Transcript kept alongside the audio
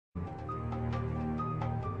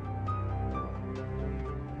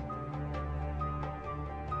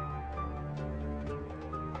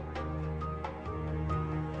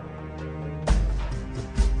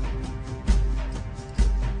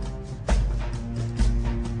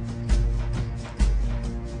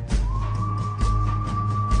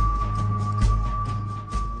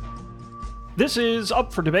This is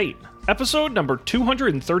Up for Debate, episode number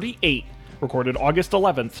 238, recorded August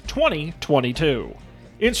 11th, 2022.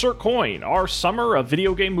 Insert coin, our summer of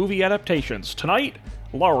video game movie adaptations. Tonight,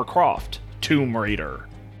 Lara Croft, Tomb Raider.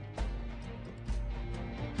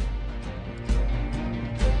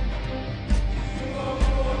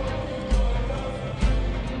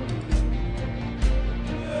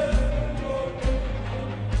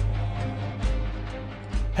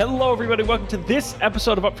 Hello, everybody. Welcome to this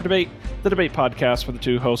episode of Up for Debate, the debate podcast where the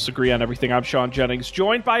two hosts agree on everything. I'm Sean Jennings,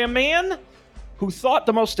 joined by a man who thought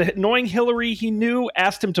the most annoying Hillary he knew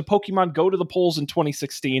asked him to Pokemon Go to the polls in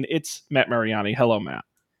 2016. It's Matt Mariani. Hello, Matt.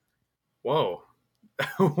 Whoa.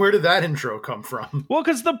 Where did that intro come from? Well,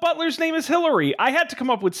 because the butler's name is Hillary. I had to come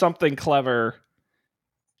up with something clever.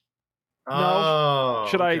 No.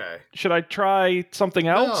 Should I try something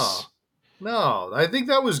else? No, I think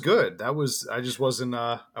that was good. I just wasn't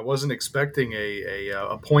I wasn't expecting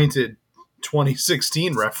a pointed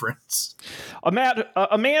 2016 reference. A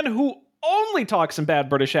man who only talks in bad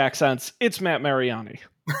British accents. It's Matt Mariani.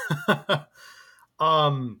 I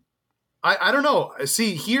don't know.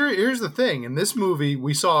 See, here's the thing. In this movie,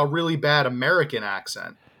 we saw a really bad American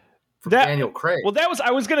accent from Daniel Craig. Well, I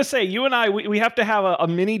was going to say, you and I, we have to have a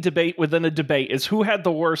mini debate within a debate is who had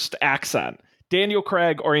the worst accent, Daniel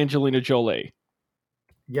Craig or Angelina Jolie.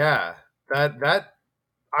 Yeah, that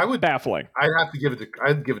I would baffling. I'd give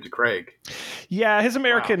it to Craig. Yeah, his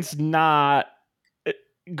American's not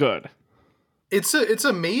good. It's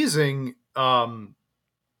amazing.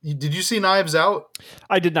 Did you see Knives Out?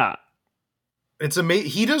 I did not. It's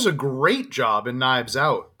amazing. He does a great job in Knives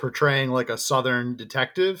Out, portraying like a Southern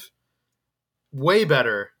detective. Way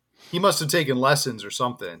better. He must have taken lessons or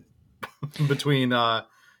something between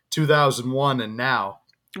 2001 and now.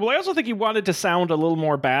 Well, I also think he wanted to sound a little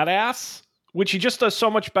more badass, which he just does so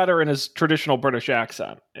much better in his traditional British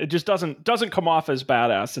accent. It just doesn't come off as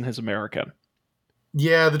badass in his American.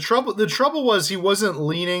 Yeah, the trouble was he wasn't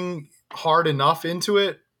leaning hard enough into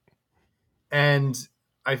it, and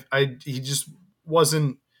he just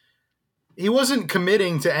wasn't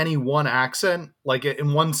committing to any one accent. Like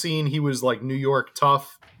in one scene, he was like New York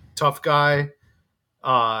tough guy.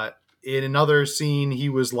 In another scene, he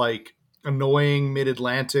was like annoying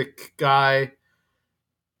mid-Atlantic guy.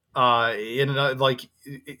 In another, like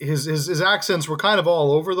his accents were kind of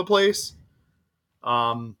all over the place.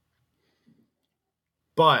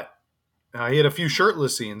 But he had a few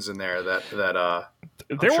shirtless scenes in there that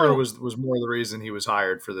I'm sure was more the reason he was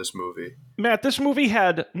hired for this movie. Matt, this movie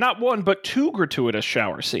had not one but two gratuitous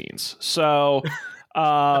shower scenes. So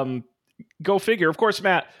go figure. Of course,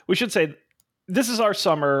 Matt, we should say this is our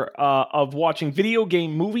summer of watching video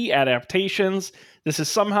game movie adaptations. This is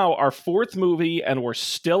somehow our fourth movie, and we're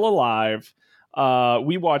still alive.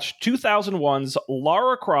 We watched 2001's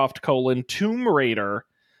Lara Croft: Tomb Raider.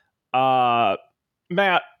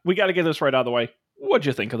 Matt, we got to get this right out of the way. What'd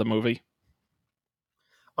you think of the movie?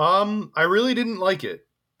 I really didn't like it.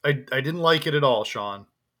 I didn't like it at all, Sean.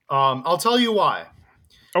 I'll tell you why.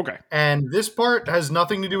 Okay. And this part has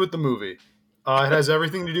nothing to do with the movie. It has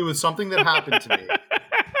everything to do with something that happened to me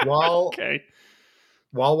while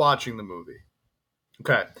watching the movie.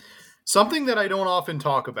 Okay. Something that I don't often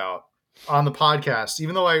talk about on the podcast,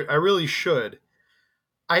 even though I really should.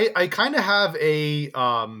 I kind of have a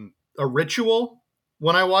ritual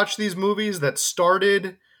when I watch these movies that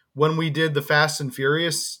started when we did the Fast and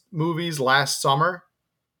Furious movies last summer.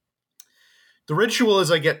 The ritual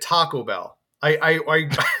is I get Taco Bell. I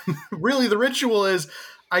really, the ritual is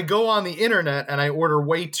I go on the internet and I order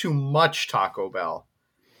way too much Taco Bell.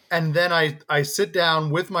 And then I sit down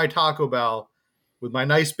with my Taco Bell with my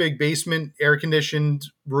nice big basement air conditioned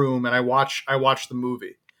room and I watch the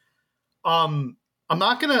movie. I'm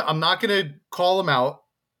not gonna call them out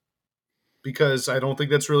because I don't think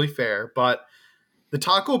that's really fair, but the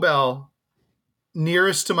Taco Bell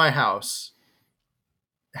nearest to my house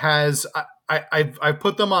has I've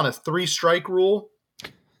put them on a 3-strike rule.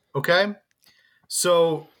 Okay,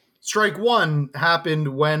 so strike one happened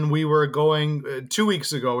when we were going 2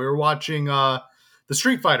 weeks ago. We were watching the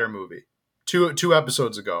Street Fighter movie two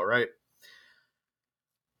episodes ago, right?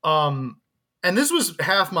 And this was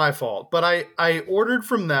half my fault, but I ordered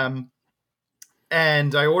from them.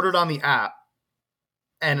 And I ordered on the app,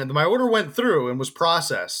 and my order went through and was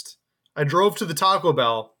processed. I drove to the Taco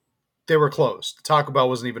Bell. They were closed. The Taco Bell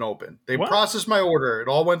wasn't even open. They processed my order. It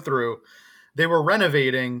all went through. They were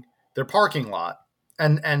renovating their parking lot,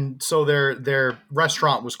 and so their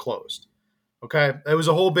restaurant was closed. Okay? It was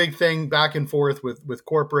a whole big thing back and forth with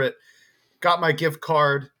corporate. Got my gift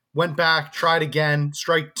card, went back, tried again.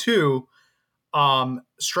 Strike two.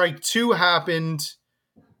 Strike two happened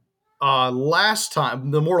last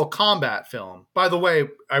time, the Mortal Kombat film. By the way,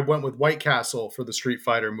 I went with White Castle for the Street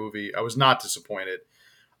Fighter movie. I was not disappointed.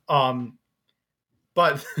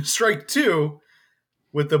 But Strike 2,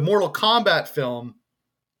 with the Mortal Kombat film,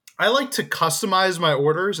 I like to customize my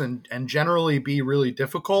orders and generally be really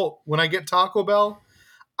difficult when I get Taco Bell.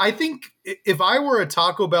 I think if I were a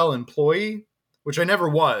Taco Bell employee, which I never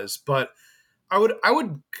was, but I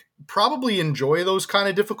would probably enjoy those kind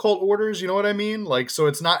of difficult orders. You know what I mean? Like, so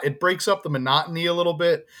it breaks up the monotony a little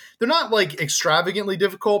bit. They're not like extravagantly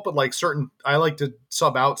difficult, but like I like to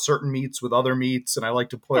sub out certain meats with other meats, and I like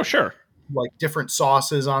to put like different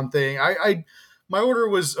sauces on thing. My order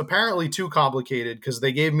was apparently too complicated because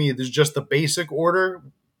they gave me just the basic order,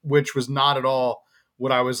 which was not at all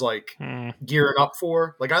what I was like gearing up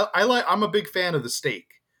for. Like I'm a big fan of the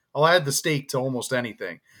steak. I'll add the steak to almost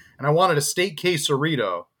anything. And I wanted a steak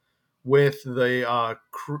quesarito with the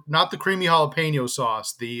not the creamy jalapeno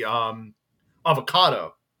sauce, the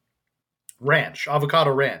avocado ranch.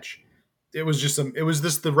 It was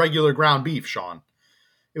the regular ground beef, Sean.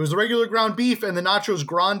 It was the regular ground beef, and the nachos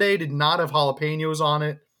grande did not have jalapenos on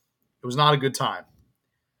it. It was not a good time.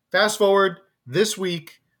 Fast forward this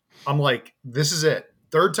week, I'm like, this is it.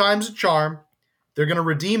 Third time's a charm. They're going to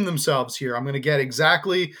redeem themselves here. I'm going to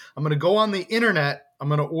go on the internet. I'm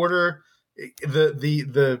going to order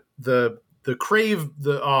the Crave,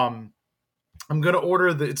 I'm going to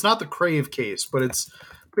order it's not the Crave case, but it's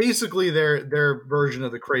basically their version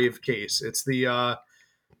of the Crave case. It's the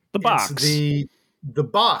box. It's the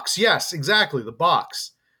box. Yes, exactly. The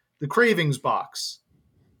box. The Cravings box.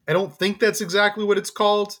 I don't think that's exactly what it's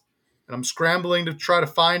called. And I'm scrambling to try to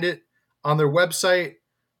find it on their website.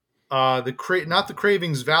 Not the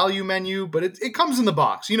Cravings value menu, but it comes in the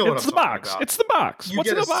box. You know what I'm talking about. It's the box. What's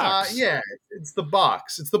in the box? Yeah, it's the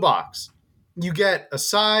box. It's the box. You get a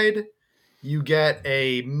side. You get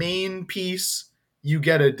a main piece. You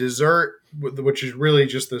get a dessert, which is really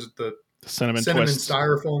just the cinnamon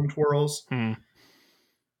styrofoam twirls.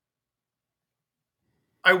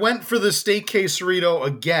 I went for the steak quesarito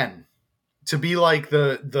again to be like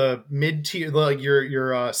the mid tier, like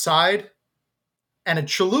your side, and a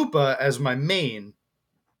chalupa as my main.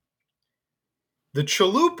 The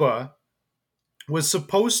chalupa was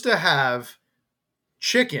supposed to have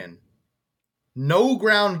chicken, no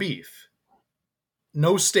ground beef,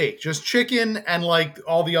 no steak, just chicken and like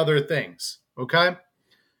all the other things. Okay.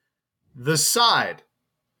 The side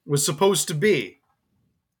was supposed to be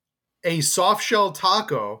a soft shell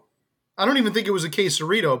taco. I don't even think it was a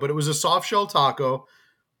quesarito, but it was a soft shell taco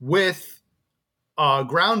with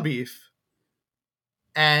ground beef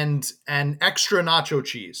and extra nacho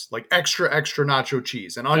cheese, like extra nacho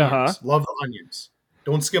cheese and onions. Love the onions.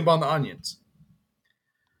 Don't skimp on the onions.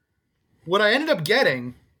 What I ended up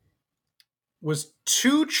getting was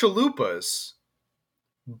 2 chalupas,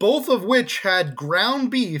 both of which had ground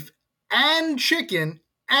beef and chicken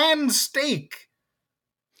and steak.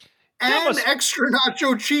 And extra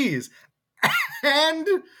nacho cheese and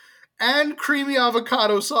creamy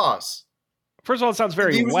avocado sauce. First of all, it sounds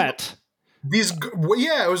very wet.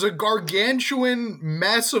 It was a gargantuan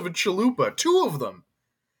mess of a chalupa, 2 of them,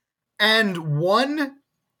 and 1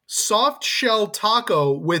 soft shell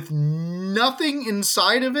taco with nothing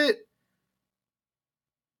inside of it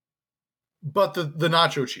but the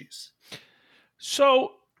nacho cheese.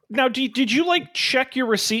 So now, did you like check your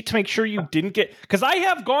receipt to make sure you didn't get? Because I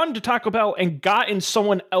have gone to Taco Bell and gotten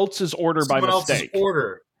someone else's order by mistake.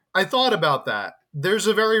 I thought about that. There's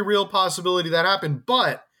a very real possibility that happened,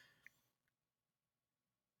 but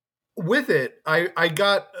with it, I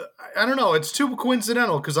got, I don't know, it's too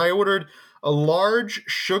coincidental because I ordered a large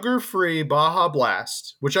sugar-free Baja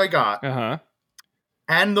Blast, which I got,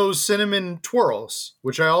 and those cinnamon twirls,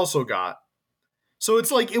 which I also got. So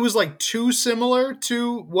it's like, it was like too similar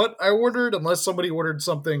to what I ordered, unless somebody ordered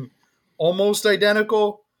something almost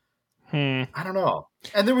identical. I don't know.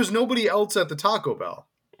 And there was nobody else at the Taco Bell.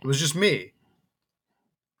 It was just me.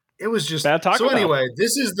 It was just bad Taco Bell. Anyway,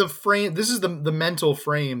 this is the frame. This is the mental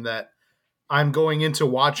frame that I'm going into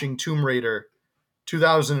watching Tomb Raider,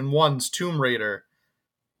 2001's Tomb Raider,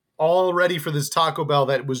 all ready for this Taco Bell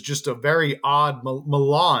that was just a very odd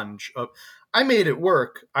melange of. I made it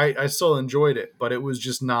work. I still enjoyed it, but it was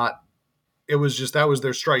just not. It was just that was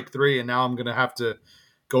their strike 3, and now I'm gonna have to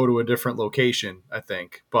go to a different location, I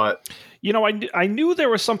think. But you know, I knew there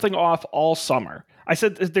was something off all summer. I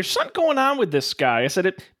said, "There's something going on with this guy." I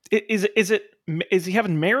said, "Is he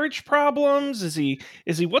having marriage problems? Is he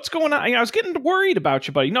what's going on?" I was getting worried about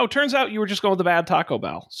you, buddy. No, turns out you were just going with the bad Taco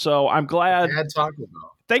Bell. So I'm glad. Bad Taco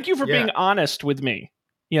Bell. Thank you for being honest with me,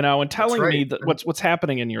 and telling me that what's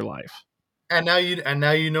happening in your life. And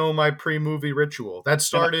now you know my pre-movie ritual.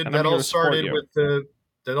 That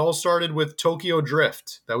all started with Tokyo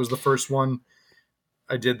Drift. That was the first one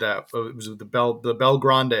I did. That it was the Bel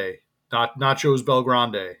Grande, not Nacho's Bel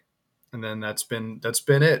Grande, and then that's been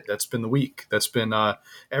it. That's been the week. That's been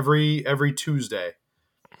every Tuesday.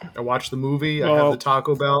 I watch the movie. I have the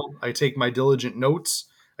Taco Bell. I take my diligent notes.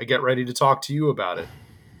 I get ready to talk to you about it.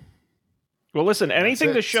 Well, listen,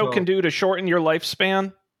 anything the show can do to shorten your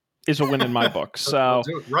lifespan is a win in my book. So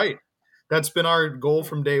right, that's been our goal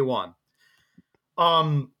from day one.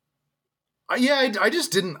 I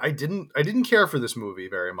just didn't care for this movie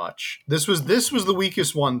very much. This was the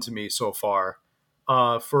weakest one to me so far.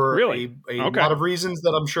 For really? a lot of reasons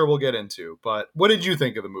that I'm sure we'll get into. But what did you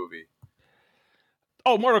think of the movie?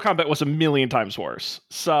 Oh, Mortal Kombat was a million times worse.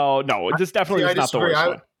 So no, this definitely is not the worst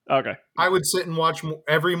one. Okay. I would sit and watch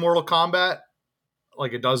every Mortal Kombat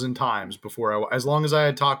like a dozen times before as long as I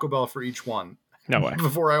had Taco Bell for each one. No way.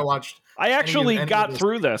 Before I watched. I actually got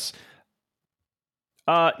through this.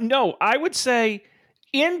 No, I would say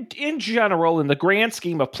in general, in the grand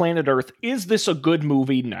scheme of Planet Earth, is this a good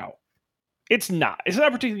movie? No. It's not. It's not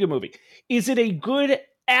a particularly good movie. Is it a good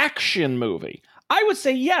action movie? I would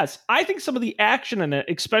say yes. I think some of the action in it,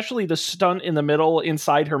 especially the stunt in the middle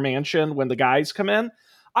inside her mansion when the guys come in,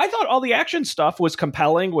 I thought all the action stuff was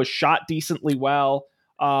compelling, was shot decently well,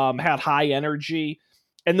 had high energy,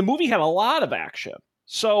 and the movie had a lot of action.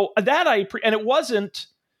 So that and it wasn't,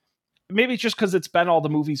 maybe it's just because it's been all the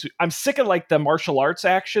movies. I'm sick of like the martial arts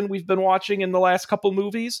action we've been watching in the last couple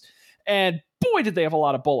movies, and boy, did they have a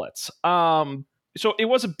lot of bullets. So it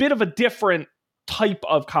was a bit of a different type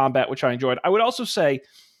of combat, which I enjoyed. I would also say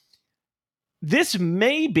this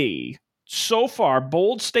may be, so far,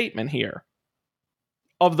 bold statement here,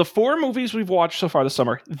 of the 4 movies we've watched so far this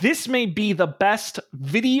summer, this may be the best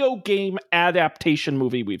video game adaptation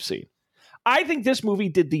movie we've seen. I think this movie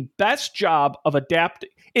did the best job of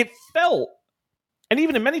adapting. It felt, and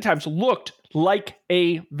even in many times looked, like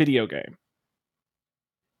a video game.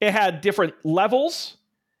 It had different levels.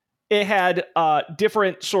 It had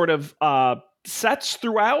different sort of sets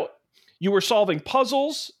throughout. You were solving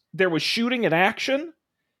puzzles. There was shooting and action.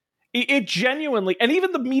 It genuinely, and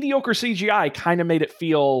even the mediocre CGI kind of made it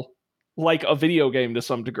feel like a video game to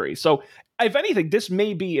some degree. So, if anything, this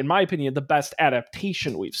may be, in my opinion, the best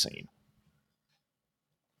adaptation we've seen.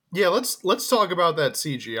 Yeah, let's talk about that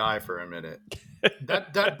CGI for a minute.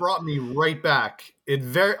 That brought me right back.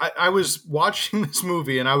 I was watching this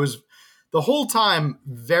movie and I was the whole time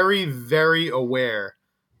very, very aware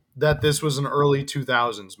that this was an early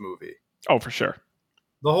 2000s movie. Oh, for sure.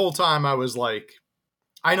 The whole time I was like,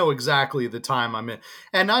 I know exactly the time I'm in.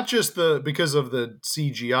 And not just because of the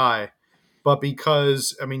CGI, but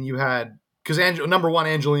because, I mean, because number one,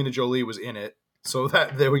 Angelina Jolie was in it. So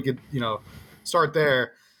that we could, start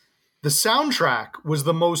there. The soundtrack was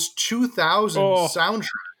the most 2000 soundtrack.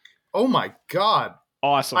 Oh my God.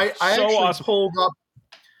 Awesome. I actually awesome. pulled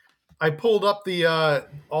up the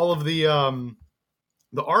all of the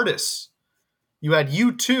artists. You had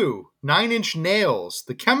U2, 9 Inch Nails,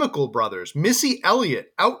 The Chemical Brothers, Missy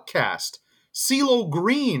Elliott, Outkast, CeeLo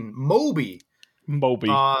Green, Moby,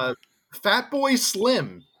 Fatboy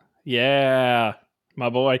Slim. Yeah, my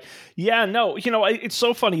boy. Yeah, no, it's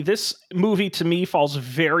so funny. This movie to me falls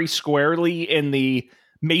very squarely in the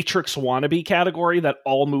Matrix wannabe category that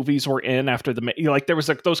all movies were in after there was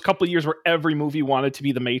like those couple of years where every movie wanted to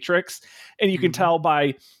be the Matrix, and you can tell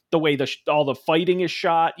by the way all the fighting is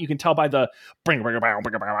shot. You can tell by the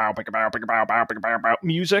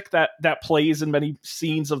music that plays in many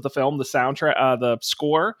scenes of the film, the soundtrack, the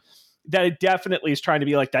score, that it definitely is trying to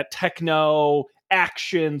be like that techno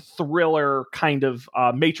action thriller kind of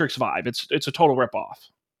Matrix vibe. It's a total ripoff.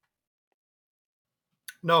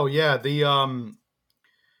 No, yeah, the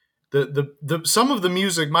some of the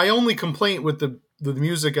music. My only complaint with the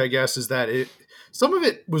music, I guess, is that some of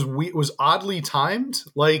it was oddly timed.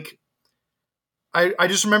 Like, I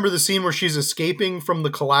just remember the scene where she's escaping from the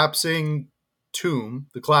collapsing tomb,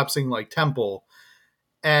 the collapsing like temple,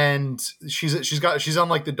 and she's on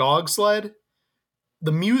like the dog sled.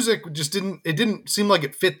 The music just didn't seem like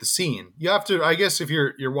it fit the scene. You have to, I guess, if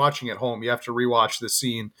you're watching at home, you have to rewatch the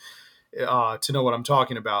scene to know what I'm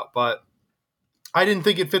talking about. But I didn't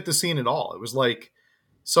think it fit the scene at all. It was like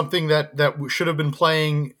something that should have been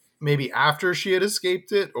playing maybe after she had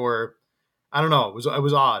escaped it, or I don't know. It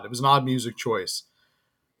was odd. It was an odd music choice.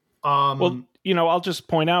 Well, I'll just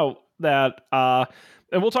point out that,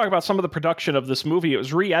 and we'll talk about some of the production of this movie. It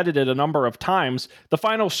was re-edited a number of times. The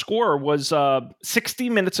final score was 60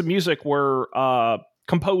 minutes of music were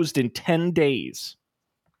composed in 10 days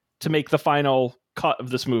to make the final cut of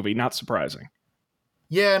this movie. Not surprising.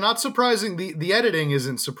 Yeah, not surprising. The editing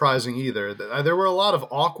isn't surprising either. There were a lot of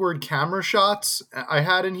awkward camera shots I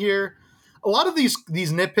had in here. A lot of these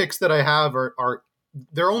nitpicks that I have are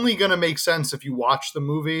they're only going to make sense if you watch the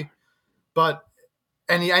movie, but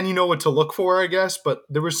and you know what to look for, I guess. But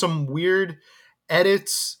there were some weird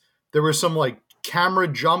edits. There were some like camera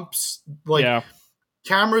jumps, like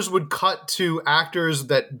cameras would cut to actors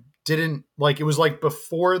that didn't like. It was like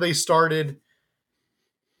before they started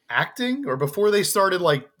acting or before they started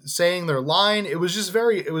like saying their line. It was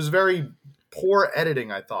very poor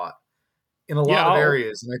editing, I thought, in a lot of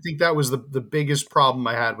areas. And I think that was the biggest problem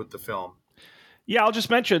I had with the film. Yeah, I'll just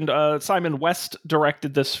mention Simon West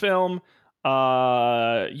directed this film.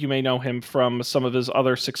 You may know him from some of his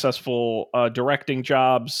other successful directing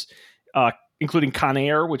jobs, including Con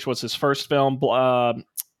Air, which was his first film,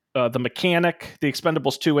 The Mechanic, The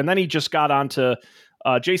Expendables 2, and then he just got onto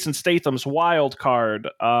Jason Statham's Wild Card,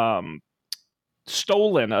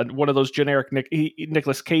 Stolen, one of those generic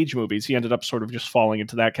Nicolas Cage movies. He ended up sort of just falling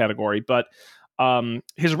into that category. But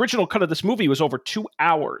his original cut of this movie was over 2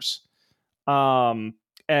 hours. And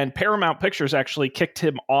Paramount Pictures actually kicked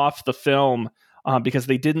him off the film because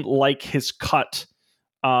they didn't like his cut.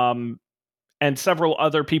 And several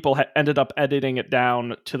other people ended up editing it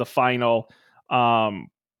down to the final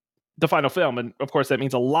film. And of course, that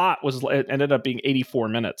means a lot it ended up being 84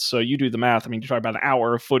 minutes. So you do the math. I mean, you're talking about an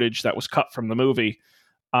hour of footage that was cut from the movie.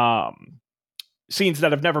 Scenes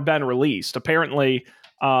that have never been released. Apparently,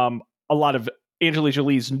 a lot of Angelina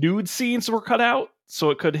Jolie's nude scenes were cut out, so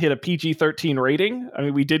it could hit a PG-13 rating. I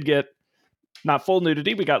mean, we did get not full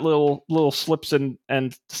nudity. We got little slips and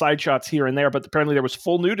side shots here and there, but apparently there was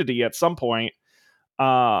full nudity at some point.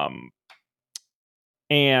 And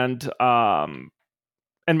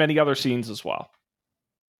many other scenes as well.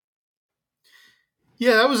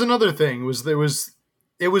 Yeah, that was another thing. It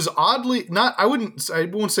was oddly not. I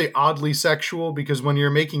won't say oddly sexual, because when you're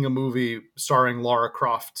making a movie starring Lara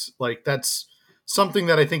Croft, like that's something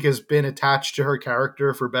that I think has been attached to her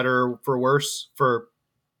character for better or for worse for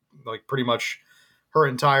like pretty much her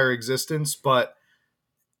entire existence. But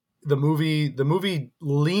the movie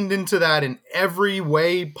leaned into that in every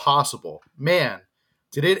way possible. Man,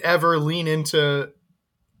 did it ever lean into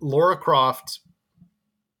Lara Croft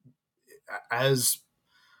as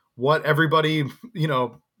what everybody,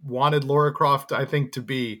 wanted Lara Croft, I think, to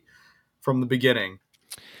be from the beginning.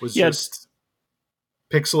 Was just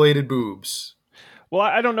pixelated boobs. Well,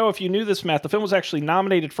 I don't know if you knew this, Matt. The film was actually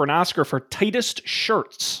nominated for an Oscar for tightest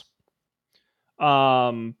shirts.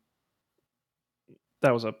 That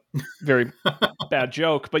was a very bad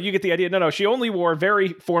joke, but you get the idea. No, she only wore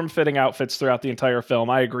very form-fitting outfits throughout the entire film.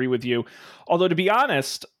 I agree with you. Although, to be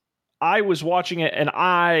honest, I was watching it and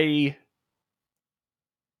I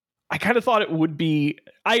kind of thought it would be...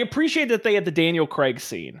 I appreciate that they had the Daniel Craig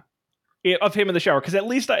scene of him in the shower, because at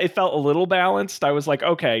least it felt a little balanced. I was like,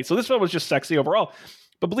 okay, so this film was just sexy overall.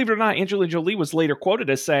 But believe it or not, Angelina Jolie was later quoted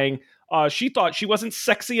as saying she thought she wasn't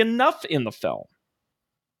sexy enough in the film,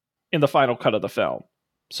 in the final cut of the film.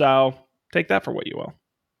 So take that for what you will.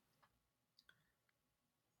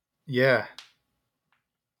 Yeah.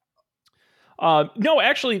 No,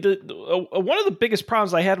 actually, one of the biggest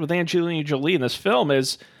problems I had with Angelina Jolie in this film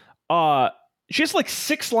is she has like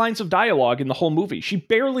 6 lines of dialogue in the whole movie. She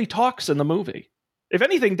barely talks in the movie. If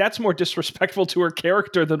anything, that's more disrespectful to her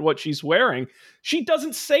character than what she's wearing. She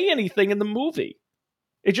doesn't say anything in the movie.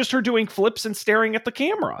 It's just her doing flips and staring at the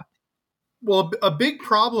camera. Well, a big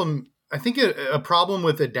problem, I think a problem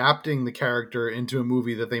with adapting the character into a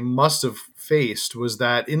movie that they must have faced was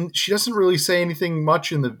that she doesn't really say anything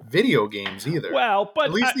much in the video games either. Well, but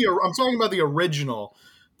at least I'm talking about the original,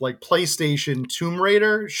 like PlayStation Tomb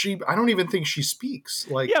Raider. I don't even think she speaks.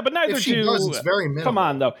 Like, yeah, but neither if she does, it's very minimal. Come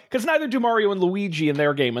on, though, because neither do Mario and Luigi in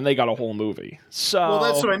their game, and they got a whole movie. So, well,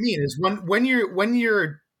 that's what I mean. Is when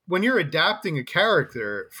you're adapting a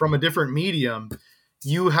character from a different medium,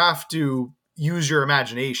 you have to use your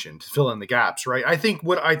imagination to fill in the gaps, right? I think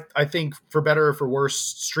I think for better or for worse,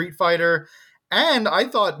 Street Fighter, and I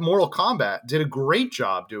thought Mortal Kombat did a great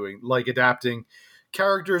job doing like adapting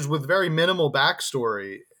characters with very minimal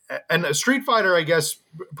backstory. And Street Fighter, I guess,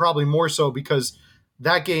 probably more so because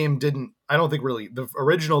that game didn't. I don't think really the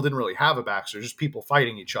original didn't really have a backstory, just people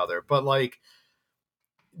fighting each other. But like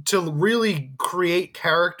to really create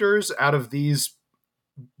characters out of these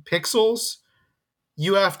pixels,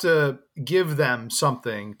 you have to give them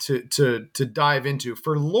something to dive into.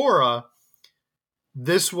 For Laura,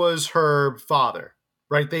 this was her father,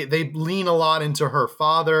 right? They lean a lot into her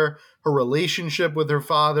father, her relationship with her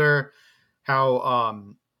father,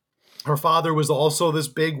 how Her father was also this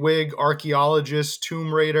bigwig archaeologist,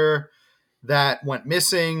 tomb raider that went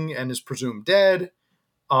missing and is presumed dead.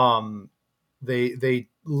 They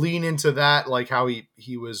lean into that, like how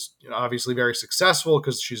he was obviously very successful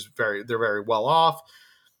because they're very well off.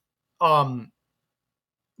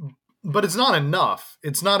 But it's not enough.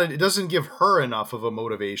 It doesn't give her enough of a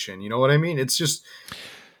motivation. You know what I mean? It's just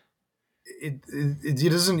it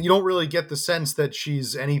doesn't. You don't really get the sense that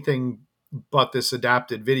she's anything but this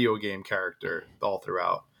adapted video game character all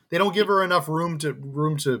throughout. They don't give her enough room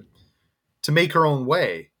to make her own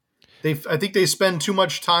way. I think they spend too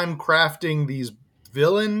much time crafting these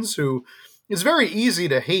villains who it's very easy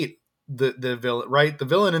to hate the villain, right? The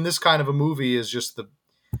villain in this kind of a movie is just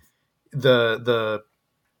the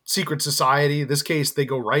secret society. In this case, they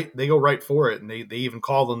go right for it, and they even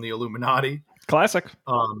call them the Illuminati. Classic.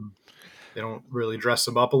 They don't really dress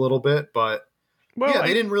them up a little bit, but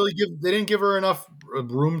they didn't give her enough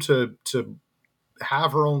room to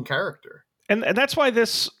have her own character. And that's why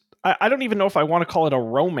this, I don't even know if I want to call it a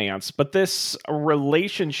romance, but this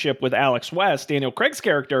relationship with Alex West, Daniel Craig's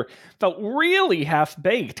character, felt really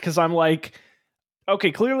half-baked, because I'm like,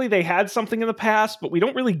 okay, clearly they had something in the past, but we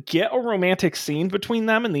don't really get a romantic scene between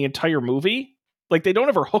them in the entire movie. Like, they don't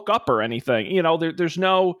ever hook up or anything. You know, there's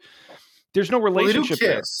no relationship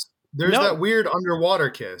there. There's that weird underwater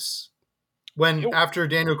kiss after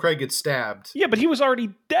Daniel Craig gets stabbed. Yeah, but he was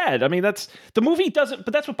already dead. I mean, but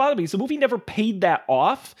that's what bothered me, is the movie never paid that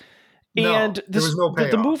off. And there was no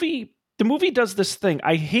payoff. The movie does this thing.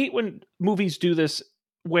 I hate when movies do this,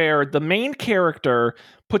 where the main character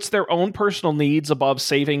puts their own personal needs above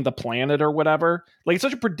saving the planet or whatever. Like, it's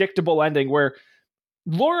such a predictable ending where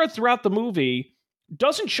Laura throughout the movie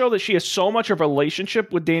doesn't show that she has so much of a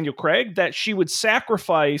relationship with Daniel Craig that she would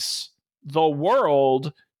sacrifice the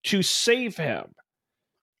world to save him.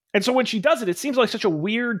 And so when she does it, it seems like such a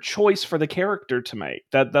weird choice for the character to make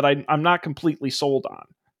that I'm not completely sold on.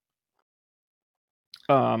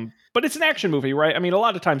 But it's an action movie, right? I mean, a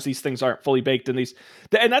lot of times these things aren't fully baked in these.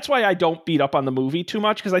 And that's why I don't beat up on the movie too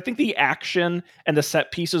much, because I think the action and the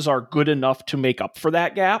set pieces are good enough to make up for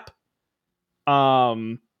that gap.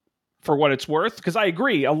 For what it's worth, because I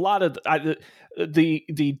agree, a lot of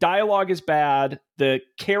the dialogue is bad, the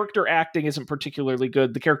character acting isn't particularly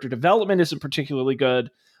good, the character development isn't particularly good,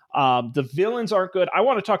 the villains aren't good. I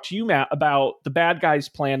want to talk to you, Matt, about the bad guys'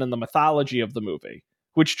 plan and the mythology of the movie,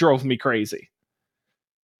 which drove me crazy.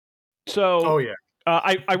 So,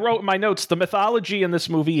 I wrote in my notes, the mythology in this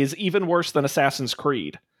movie is even worse than Assassin's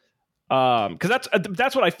Creed, because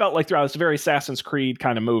that's what I felt like throughout. It's a very Assassin's Creed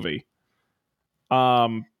kind of movie.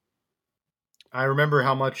 I remember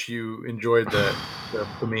how much you enjoyed the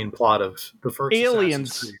main plot of the first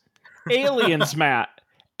Aliens. Aliens, Matt.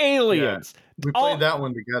 Aliens. Yeah, we played that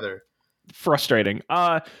one together. Frustrating.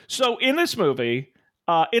 So in this movie,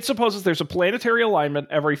 it supposes there's a planetary alignment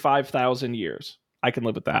every 5,000 years. I can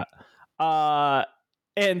live with that.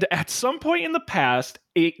 And at some point in the past,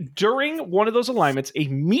 during one of those alignments, a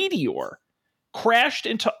meteor crashed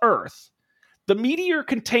into Earth. The meteor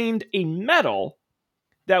contained a metal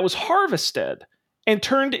that was harvested and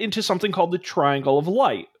turned into something called the Triangle of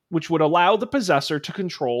Light, which would allow the possessor to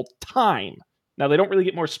control time. Now, they don't really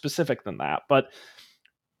get more specific than that, but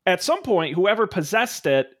at some point, whoever possessed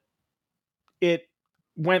it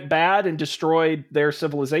went bad and destroyed their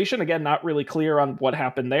civilization. Again, not really clear on what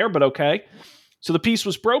happened there, but okay. So the piece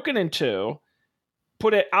was broken in two,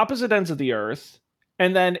 put at opposite ends of the Earth,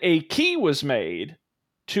 and then a key was made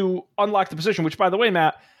to unlock the position, which, by the way,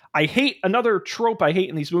 Matt, I hate. Another trope I hate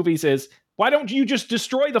in these movies is, why don't you just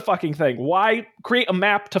destroy the fucking thing? Why create a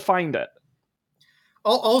map to find it?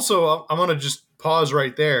 Also, I'm going to just pause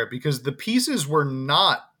right there, because the pieces were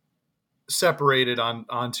not separated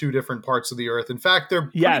on two different parts of the Earth. In fact, they're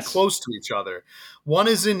pretty close to each other. One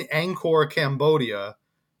is in Angkor, Cambodia,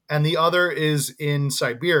 and the other is in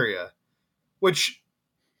Siberia, which,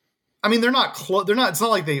 I mean, they're not close. It's not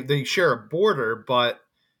like they share a border, but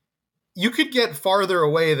you could get farther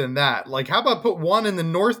away than that. Like, how about put one in the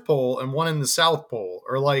North Pole and one in the South Pole?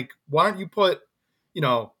 Or, like, why don't you put,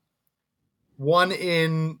 one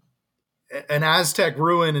in an Aztec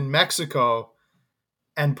ruin in Mexico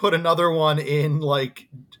and put another one in, like,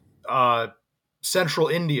 central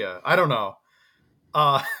India? I don't know.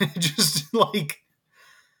 Just, like,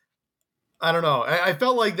 I don't know. I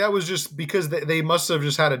felt like that was just because they must have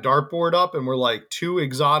just had a dartboard up and were like, two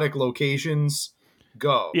exotic locations,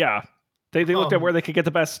 go. Yeah. They looked at where they could get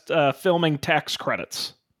the best filming tax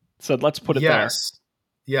credits. Said, let's put it there.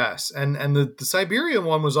 Yes. And the Siberian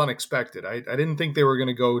one was unexpected. I didn't think they were going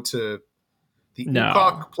to go to the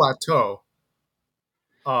Ukok Plateau.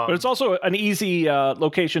 But it's also an easy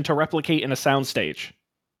location to replicate in a soundstage.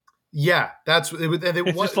 Yeah, that's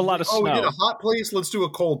it's just a lot of snow. We did a hot place. Let's do a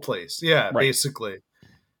cold place. Yeah, right. Basically.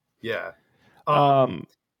 Yeah.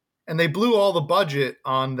 And they blew all the budget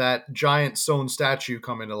on that giant stone statue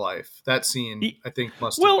coming to life. That scene, I think,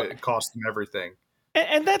 must have cost them everything.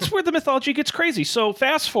 And that's where the mythology gets crazy. So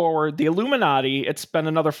fast forward, the Illuminati, it's been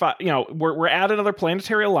another we're at another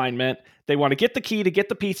planetary alignment. They want to get the key to get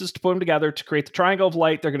the pieces to put them together to create the Triangle of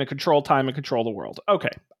Light. They're going to control time and control the world.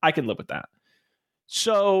 Okay, I can live with that.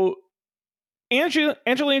 So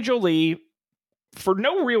Angelina Jolie, for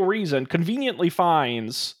no real reason, conveniently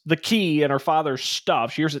finds the key in her father's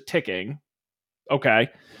stuff. She hears it ticking. Okay.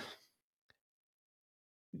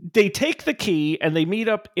 They take the key and they meet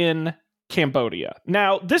up in Cambodia.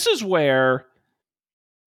 Now, this is where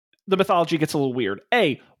the mythology gets a little weird.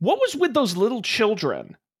 What was with those little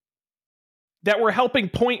children that were helping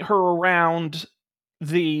point her around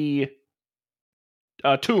the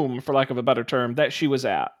tomb, for lack of a better term, that she was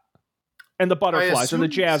at? And the butterflies and the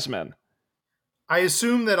jasmine. I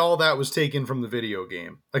assume that all that was taken from the video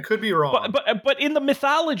game. I could be wrong. But in the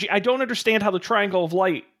mythology, I don't understand how the Triangle of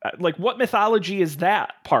Light, like what mythology is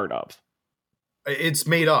that part of? It's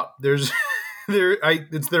made up. It's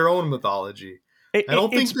their own mythology. I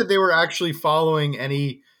don't think that they were actually following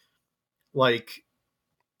any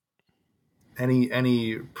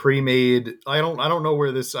any pre-made. I don't know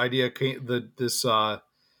where this idea came.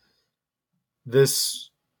 This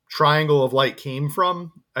Triangle of Light came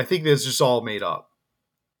from. I think it's just all made up.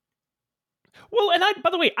 Well, and by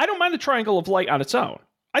the way, I don't mind the Triangle of Light on its own.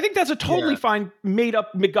 I think that's a totally fine made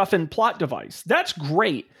up MacGuffin plot device. That's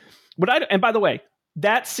great. And by the way,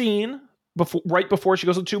 that scene right before she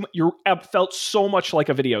goes into you felt so much like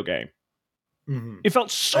a video game. Mm-hmm. It felt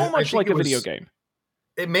so much like a video game.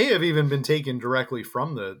 It may have even been taken directly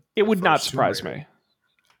from the. It would not surprise me.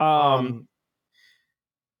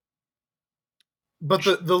 But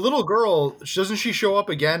the little girl, doesn't she show up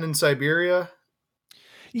again in Siberia?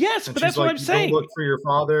 Yes, but that's what I'm saying. Don't look for your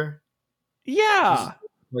father. Yeah.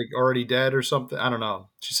 She's already dead or something. I don't know.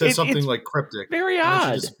 She says something cryptic. Very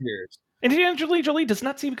odd. She disappears. And Angelina Jolie does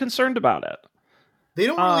not seem concerned about it. They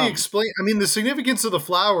don't really explain. I mean, the significance of the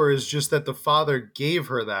flower is just that the father gave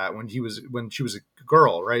her that when she was a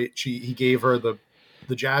girl, right? He gave her the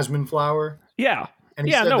jasmine flower. Yeah. And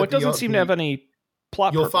it doesn't seem to have any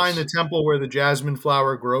plot You'll purpose. find the temple where the jasmine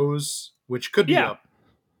flower grows, which could be a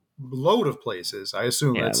load of places. I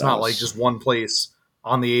assume it's not like just one place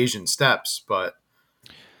on the Asian steppes, but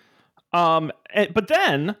but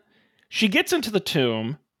then she gets into the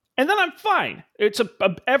tomb, and then I'm fine. It's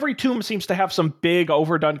every tomb seems to have some big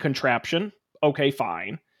overdone contraption. Okay,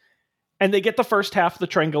 fine. And they get the first half of the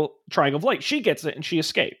Triangle of Light. She gets it and she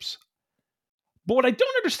escapes. But what I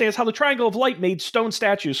don't understand is how the Triangle of Light made stone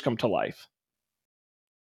statues come to life.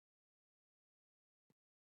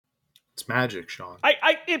 It's magic, Sean.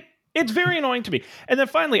 It's very annoying to me. And then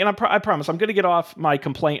finally, and I promise, I'm going to get off my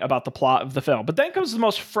complaint about the plot of the film. But then comes the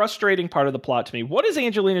most frustrating part of the plot to me. What is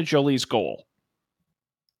Angelina Jolie's goal?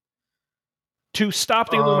 To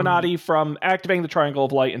stop the Illuminati from activating the Triangle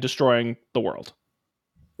of Light and destroying the world.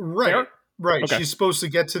 Right. Fair? Right. Okay. She's supposed to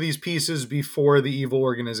get to these pieces before the evil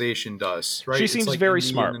organization does. Right. She seems very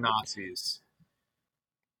smart. The Nazis.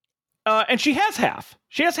 And she has half.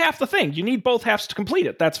 She has half the thing. You need both halves to complete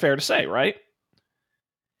it. That's fair to say, right?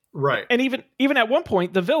 Right. And even at one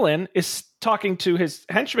point, the villain is talking to his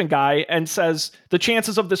henchman guy and says the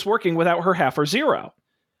chances of this working without her half are 0.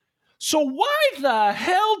 So why the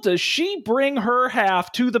hell does she bring her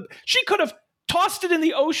half to the... She could have tossed it in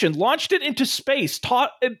the ocean, launched it into space,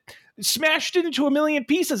 smashed it into a million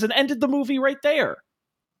pieces and ended the movie right there.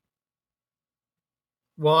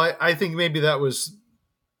 Well, I think maybe that was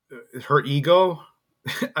her ego.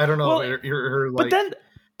 I don't know. Well,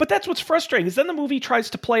 But that's what's frustrating, is then the movie tries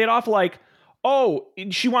to play it off like, oh,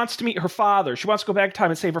 she wants to meet her father. She wants to go back in time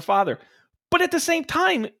and save her father. But at the same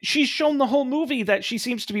time, she's shown the whole movie that she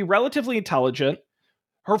seems to be relatively intelligent.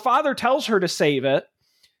 Her father tells her to save it.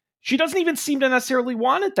 She doesn't even seem to necessarily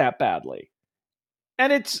want it that badly.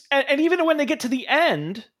 And even when they get to the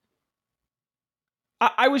end,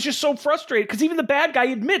 I was just so frustrated because even the bad guy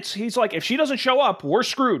admits, he's like, if she doesn't show up, we're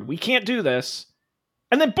screwed. We can't do this.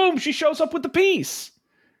 And then boom, she shows up with the piece.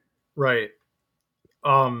 Right.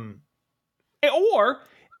 Or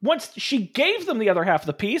once she gave them the other half of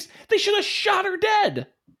the piece, they should have shot her dead.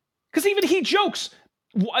 Because even he jokes.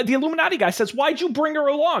 The Illuminati guy says, why'd you bring her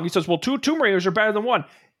along? He says, well, 2 Tomb Raiders are better than 1.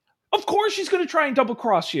 Of course she's going to try and double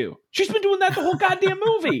cross you. She's been doing that the whole goddamn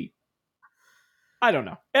movie. I don't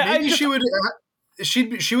know. Maybe she would.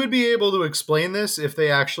 she would be able to explain this if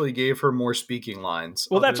they actually gave her more speaking lines.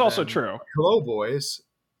 Well, that's also true. Hello, boys.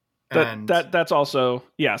 That's also,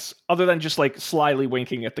 yes. Other than just like slyly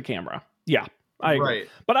winking at the camera. Yeah, I agree. Right.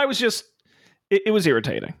 But I was just, it was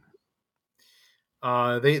irritating.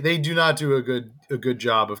 They do not do a good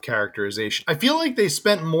job of characterization. I feel like they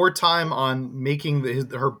spent more time on making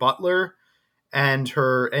her butler and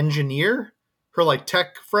her engineer, her like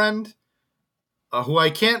tech friend, who I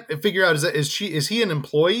can't figure out is he an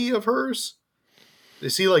employee of hers?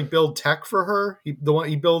 Does he like build tech for her?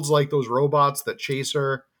 He builds like those robots that chase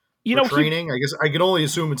her for training. I guess I can only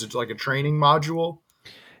assume it's like a training module.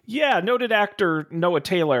 Yeah, noted actor Noah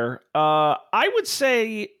Taylor. I would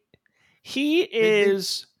say he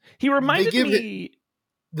is. He reminded me.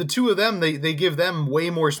 The two of them, they give them way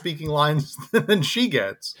more speaking lines than she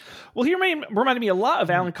gets. Well, he reminded me a lot of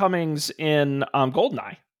Alan Cummings in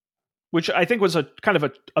Goldeneye, which I think was a kind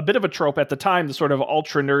of a bit of a trope at the time, the sort of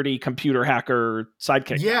ultra nerdy computer hacker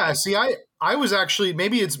sidekick. Yeah, guy. See, I was actually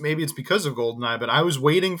maybe it's because of Goldeneye, but I was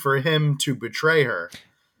waiting for him to betray her.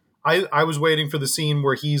 I was waiting for the scene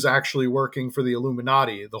where he's actually working for the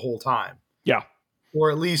Illuminati the whole time. Yeah. Or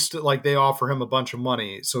at least like they offer him a bunch of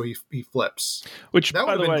money, so he flips. Which, that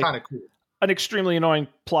would have been kind of cool. An extremely annoying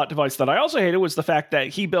plot device that I also hated was the fact that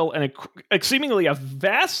he built seemingly a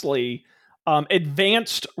vastly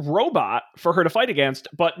advanced robot for her to fight against,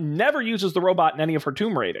 but never uses the robot in any of her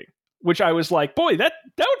tomb raiding. Which I was like, boy, that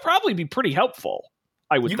would probably be pretty helpful.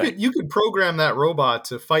 I would think you could program that robot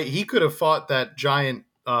to fight. He could have fought that giant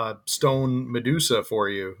stone Medusa for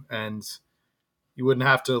you, and you wouldn't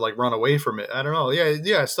have to like run away from it. I don't know.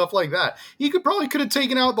 Yeah, stuff like that. He could have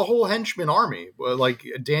taken out the whole henchman army, like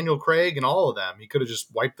Daniel Craig and all of them. He could have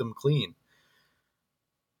just wiped them clean.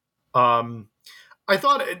 I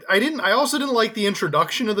also didn't like the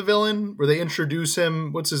introduction of the villain where they introduce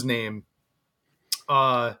him. What's his name?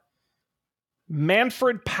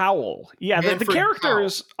 Manfred Powell. Yeah, the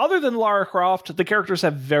characters, other than Lara Croft, the characters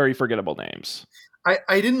have very forgettable names.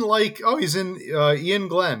 I didn't like. Oh, he's in Ian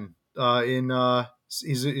Glenn.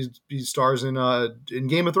 He stars in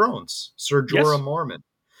Game of Thrones, Ser Jorah Mormont.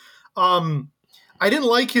 I didn't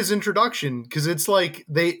like his introduction because it's like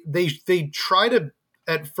they try to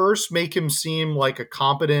at first make him seem like a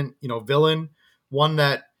competent, villain, one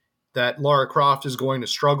that Lara Croft is going to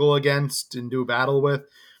struggle against and do a battle with,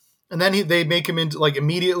 and then they make him into like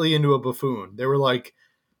immediately into a buffoon. They were like,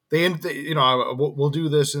 we'll do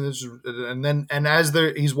this and this, and as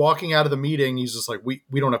he's walking out of the meeting, he's just like, we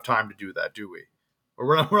don't have time to do that, do we? Or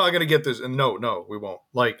we're not going to get this. And no, we won't.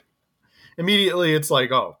 Like immediately, it's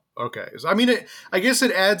like, oh, okay. I mean, I guess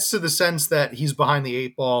it adds to the sense that he's behind the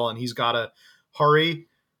 8 ball and he's got to hurry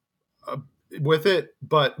with it.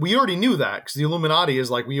 But we already knew that because the Illuminati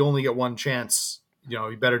is like, we only get one chance.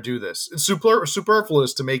 You better do this. It's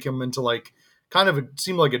superfluous to make him into like kind of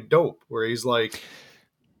seem like a dope where he's like,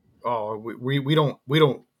 oh, we don't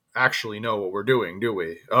actually know what we're doing, do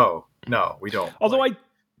we? Oh, no, we don't. Although I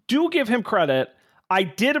do give him credit, I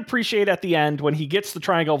did appreciate at the end when he gets the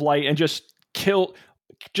triangle of light and just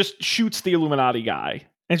shoots the Illuminati guy.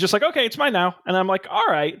 And it's just like, okay, it's mine now. And I'm like, all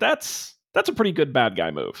right, that's a pretty good bad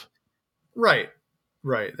guy move. Right.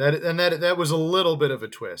 That was a little bit of a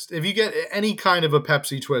twist. If you get any kind of a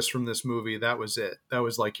Pepsi twist from this movie, that was it. That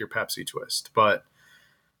was like your Pepsi twist. But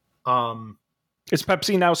is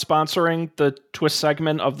Pepsi now sponsoring the twist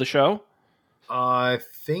segment of the show? I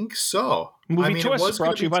think so. Movie Twist, it was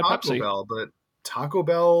brought to you by Pepsi. Bell, but Taco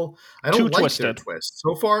Bell, I don't like their twists.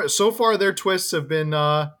 So far their twists have been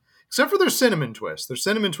except for their cinnamon twists. Their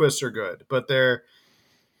cinnamon twists are good, but they're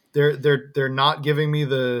not giving me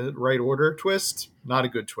the right order twist. Not a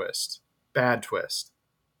good twist. Bad twist.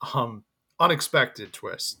 Unexpected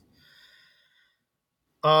twist.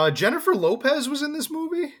 Jennifer Lopez was in this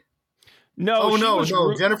movie? No.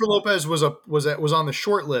 Jennifer Lopez was on the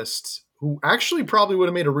short list, who actually probably would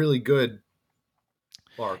have made a really good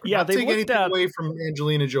Lark. Yeah, not take anything away from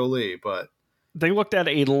Angelina Jolie, but they looked at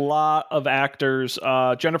a lot of actors: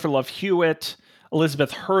 Jennifer Love Hewitt,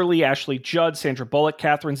 Elizabeth Hurley, Ashley Judd, Sandra Bullock,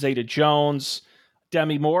 Catherine Zeta-Jones,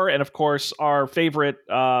 Demi Moore, and of course our favorite.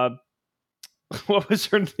 What was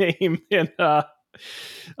her name in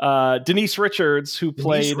Denise Richards, who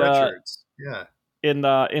played in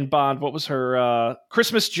Bond. What was her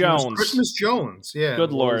Christmas Jones? Christmas Jones, yeah.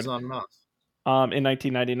 Good Lord. In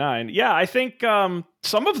 1999. Yeah, I think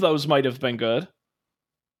some of those might have been good.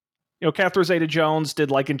 Catherine Zeta-Jones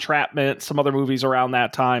did like Entrapment, some other movies around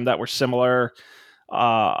that time that were similar.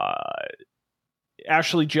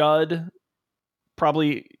 Ashley Judd,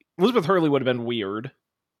 probably. Elizabeth Hurley would have been weird.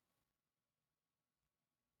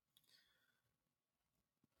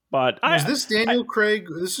 But was this Daniel Craig?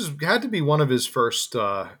 This had to be one of his first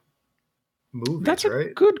movies, that's right?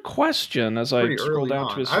 a good question. As I scroll down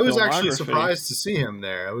to his filmography, I was actually surprised to see him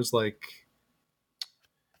there. I was like,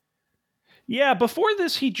 yeah. Before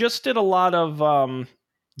this, he just did a lot of was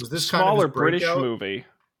this smaller kind of British movie?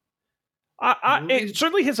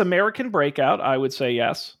 Certainly his American breakout, I would say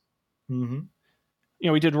yes. Mm-hmm. You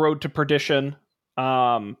know, he did Road to Perdition,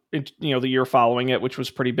 the year following it, which was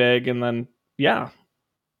pretty big, and then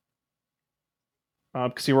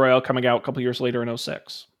Casino Royale coming out a couple years later in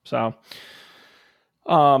 2006. So,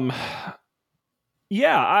 Matt,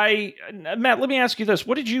 let me ask you this: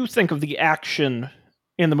 what did you think of the action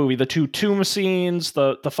in the movie? The two tomb scenes,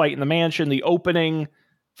 the fight in the mansion, the opening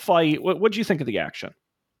fight. What did you think of the action?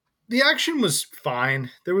 The action was fine.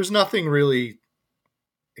 There was nothing really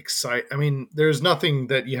exciting. I mean, there's nothing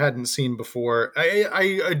that you hadn't seen before.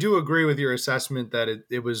 I do agree with your assessment that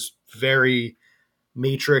it was very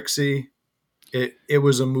Matrixy. It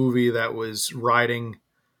was a movie that was riding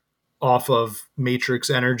off of Matrix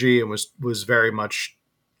energy and was very much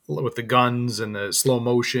with the guns and the slow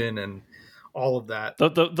motion and all of that.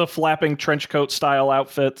 The flapping trench coat style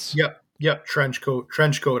outfits. Yep. Trench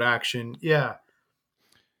coat action. Yeah.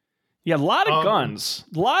 Yeah, a lot of guns.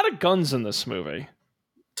 A lot of guns in this movie.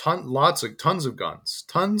 Tons of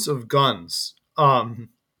guns. And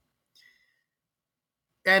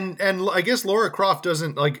I guess Lara Croft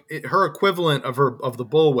doesn't her equivalent of the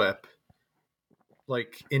bullwhip,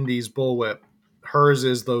 like Indy's bullwhip. Hers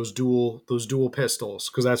is those dual pistols,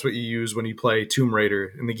 because that's what you use when you play Tomb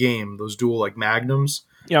Raider in the game. Those dual like magnums.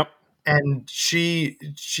 Yep. And she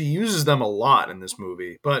uses them a lot in this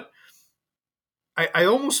movie, but I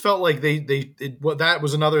almost felt like that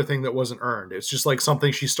was another thing that wasn't earned. It's just like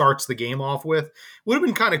something she starts the game off with. Would have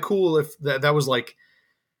been kind of cool if that was like,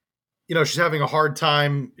 she's having a hard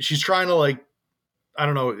time. She's trying to like, I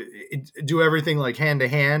don't know, do everything like hand to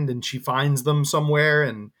hand, and she finds them somewhere,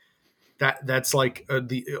 and that's like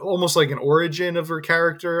almost like an origin of her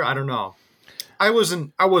character. I don't know. I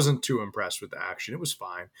wasn't too impressed with the action. It was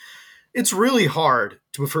fine. It's really hard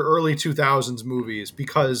for early 2000s movies,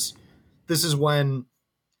 because this is when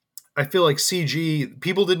I feel like CG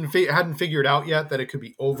people hadn't figured out yet that it could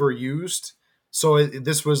be overused. So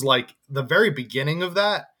this was like the very beginning of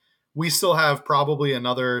that. We still have probably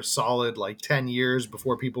another solid like 10 years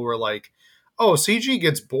before people were like, "Oh, CG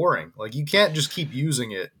gets boring. Like you can't just keep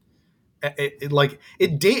using it." And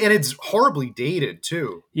it's horribly dated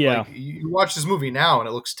too. Yeah, like, you watch this movie now and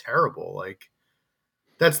it looks terrible. Like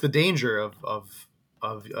that's the danger of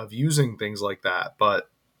using things like that. But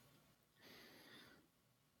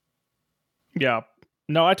yeah,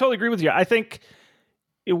 no, I totally agree with you. I think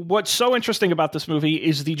what's so interesting about this movie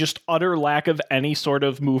is the just utter lack of any sort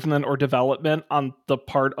of movement or development on the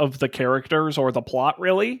part of the characters or the plot,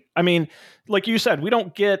 really. I mean, like you said, we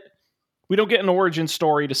don't get an origin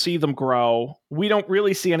story to see them grow. We don't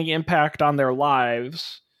really see any impact on their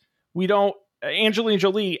lives. Angelina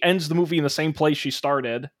Jolie ends the movie in the same place she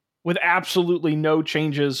started, with absolutely no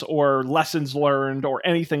changes or lessons learned or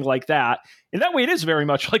anything like that. In that way, it is very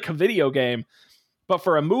much like a video game. But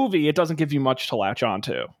for a movie, it doesn't give you much to latch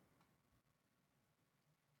onto.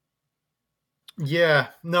 Yeah,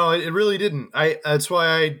 no, it really didn't. That's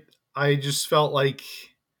why I just felt like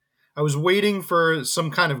I was waiting for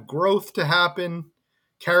some kind of growth to happen,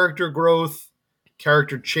 character growth,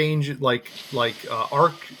 character change, like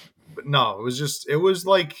arc. But no, it was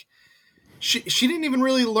like she didn't even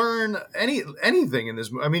really learn anything in this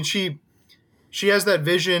movie. I mean, she has that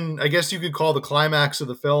vision, I guess you could call the climax of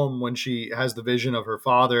the film, when she has the vision of her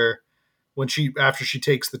father, after she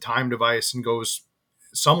takes the time device and goes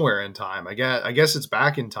somewhere in time. I guess it's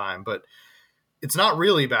back in time, but it's not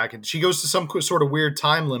really back in. She goes to some sort of weird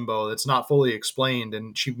time limbo that's not fully explained,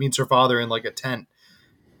 and she meets her father in like a tent.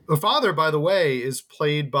 Her father, by the way, is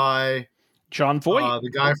played by Jon Voight, the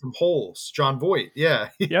guy from Holes. Jon Voight, yeah.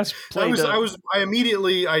 Yes, I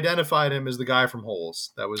immediately identified him as the guy from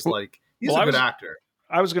Holes. That was like, he's a good actor.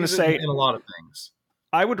 I was going to say, in a lot of things,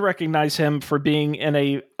 I would recognize him for being in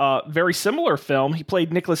a very similar film. He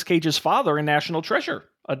played Nicolas Cage's father in National Treasure,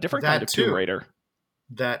 a different kind of Tomb Raider.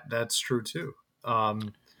 That's true too.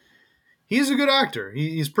 He's a good actor.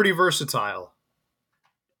 He's pretty versatile.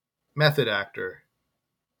 Method actor.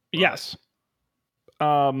 Yes.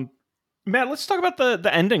 Matt, let's talk about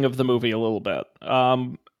the ending of the movie a little bit.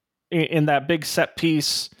 In that big set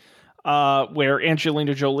piece where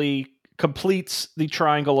Angelina Jolie completes the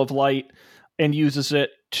Triangle of Light and uses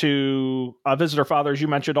it to visit her father, as you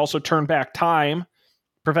mentioned, also turn back time,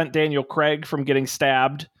 prevent Daniel Craig from getting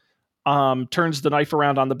stabbed turns the knife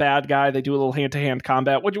around on the bad guy. They do a little hand-to-hand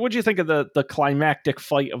combat. What do you think of the climactic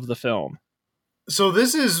fight of the film? So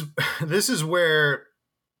this is where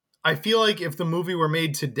I feel like if the movie were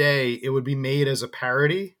made today, it would be made as a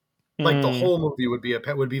parody. Like the whole movie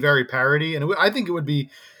would be very parody, and I think it would be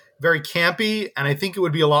very campy, and I think it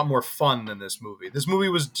would be a lot more fun than this movie. This movie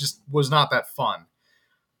was not that fun.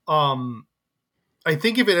 I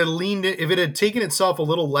think if it had taken itself a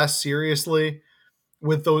little less seriously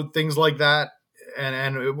with those things like that,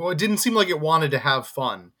 and it didn't seem like it wanted to have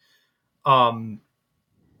fun.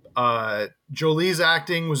 Jolie's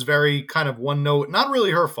acting was very kind of one note, not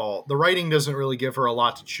really her fault. The writing doesn't really give her a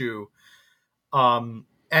lot to chew.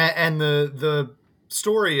 And the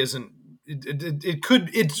story isn't,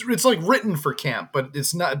 it's like written for camp, but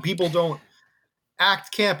it's not, people don't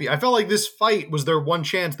act campy. I felt like this fight was their one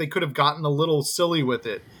chance. They could have gotten a little silly with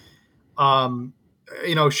it.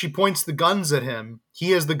 She points the guns at him.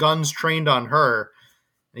 He has the guns trained on her.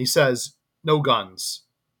 And he says, "No guns."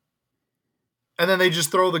 And then they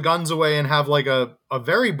just throw the guns away and have like a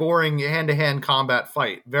very boring hand-to-hand combat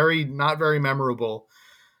fight. Not very memorable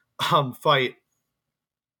fight.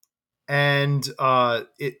 And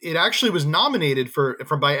it actually was nominated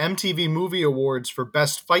by MTV Movie Awards for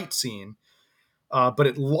Best Fight Scene. But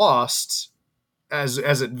it lost, as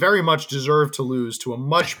it very much deserved to lose, to a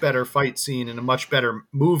much better fight scene and a much better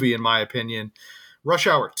movie, in my opinion, Rush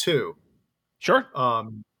Hour 2. Sure.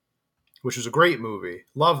 Which was a great movie.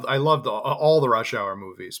 I loved all the Rush Hour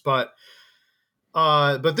movies, but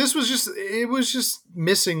this was just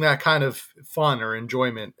missing that kind of fun or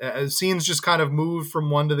enjoyment. Scenes just kind of moved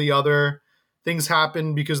from one to the other. Things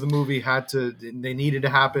happened because the movie they needed to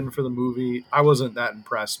happen for the movie. I wasn't that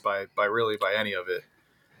impressed by any of it.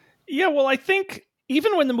 Yeah, well, I think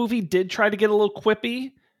even when the movie did try to get a little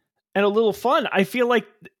quippy and a little fun, I feel like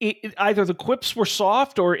either the quips were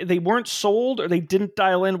soft or they weren't sold or they didn't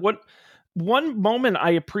dial in. One moment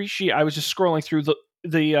I appreciate, I was just scrolling through the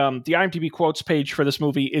IMDb quotes page for this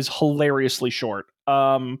movie is hilariously short.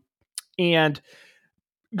 And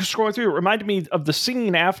scrolling through, it reminded me of the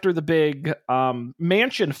scene after the big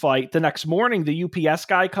mansion fight. The next morning, the UPS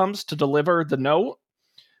guy comes to deliver the note,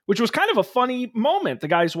 which was kind of a funny moment. The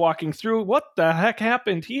guy's walking through. What the heck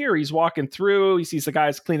happened here? He's walking through. He sees the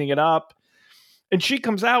guys cleaning it up. And she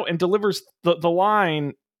comes out and delivers the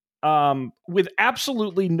line with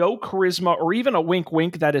absolutely no charisma or even a wink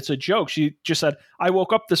wink that it's a joke. She just said, "I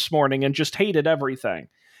woke up this morning and just hated everything."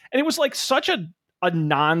 And it was like such a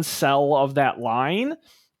non-sell of that line.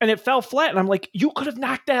 And it fell flat. And I'm like, you could have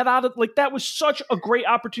knocked that out of, like, that was such a great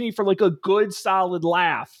opportunity for like a good, solid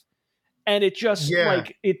laugh. And it just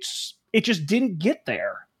it just didn't get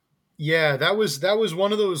there. Yeah, that was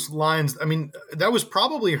one of those lines. I mean, that was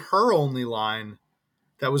probably her only line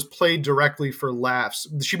that was played directly for laughs.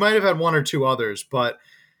 She might have had one or two others, but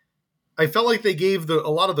I felt like they gave a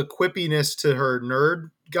lot of the quippiness to her nerd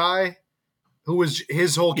guy, who was,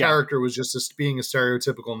 his whole character was just being a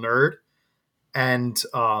stereotypical nerd. And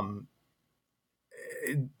a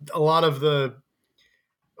lot of her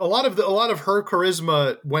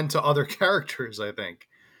charisma went to other characters, I think.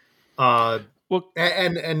 And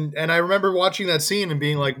I remember watching that scene and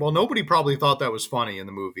being like, well, nobody probably thought that was funny in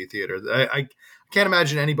the movie theater. I can't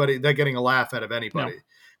imagine anybody that getting a laugh out of anybody,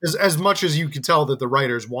 as much as you could tell that the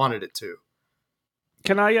writers wanted it to.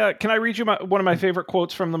 Can I read you one of my favorite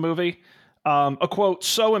quotes from the movie? A quote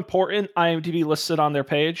so important, IMDb listed on their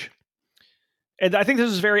page. And I think this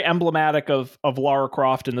is very emblematic of Lara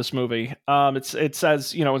Croft in this movie. It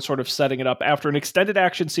says, in sort of setting it up, after an extended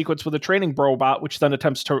action sequence with a training robot, which then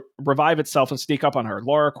attempts to revive itself and sneak up on her,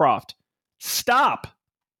 Lara Croft, stop.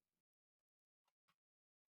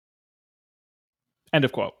 End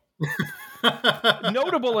of quote.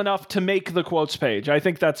 Notable enough to make the quotes page. I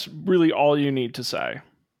think that's really all you need to say.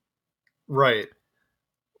 Right.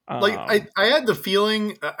 Like I had the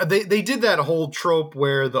feeling they did that whole trope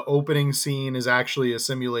where the opening scene is actually a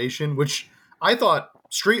simulation, which I thought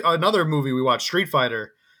another movie we watched, Street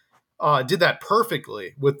Fighter, did that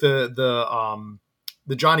perfectly with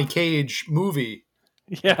the Johnny Cage movie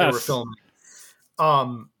that they were filming.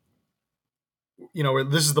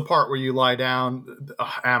 This is the part where you lie down,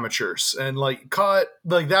 amateurs, and like cut,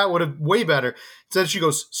 like that would have way better. Instead, she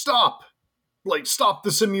goes, "Stop!" Like stop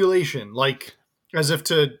the simulation, like. As if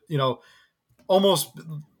to, almost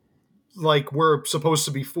like we're supposed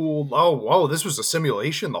to be fooled. Oh, whoa, this was a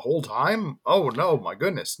simulation the whole time? Oh, no, my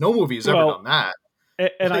goodness. No movie's ever done that.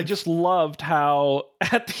 And I just loved how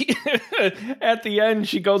at the end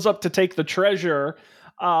she goes up to take the treasure,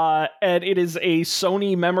 and it is a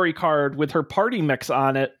Sony memory card with her party mix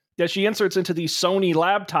on it that she inserts into the Sony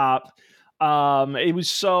laptop. It was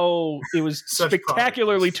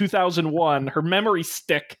spectacularly 2001. Her memory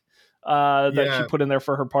stick that she put in there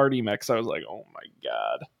for her party mix. I was like, oh my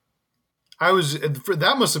God.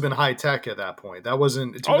 That must have been high tech at that point. That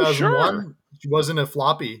wasn't 2001. Oh, sure. It wasn't a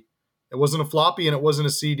floppy. It wasn't a floppy, and it wasn't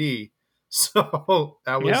a CD. So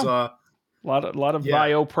that was a lot of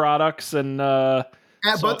VAIO products and.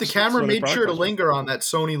 But the camera made sure to linger on that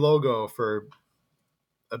Sony logo for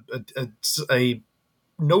a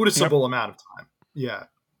noticeable amount of time. Yeah,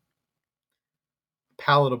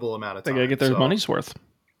 palatable amount of time. They gotta get their money's worth.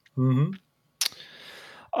 Mm-hmm.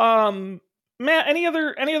 Matt, any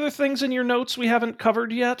other things in your notes we haven't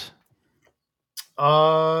covered yet?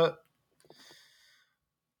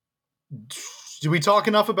 Do we talk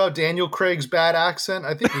enough about Daniel Craig's bad accent?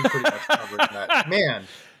 I think we pretty much covered that. Man,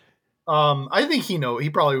 I think he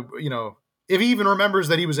probably, if he even remembers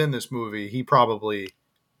that he was in this movie, he probably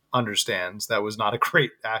understands that was not a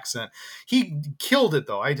great accent. He killed it,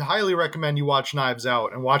 though. I highly recommend you watch Knives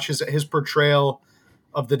Out and watch his portrayal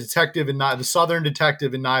of the detective in the Southern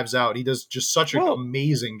detective in Knives Out. He does just such an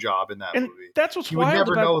amazing job in that movie. That's what's wild. You would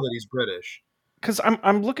never know that he's British. Because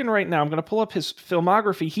I'm looking right now. I'm going to pull up his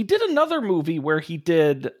filmography. He did another movie where he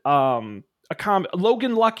did Logan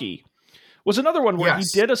Lucky was another one where he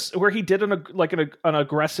did an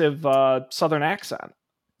aggressive Southern accent.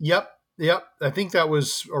 Yep. I think that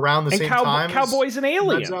was around the same time. Cowboys and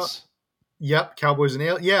Aliens. Yep, Cowboys and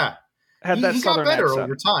Aliens. Yeah, he got better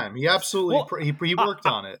over time. He absolutely he worked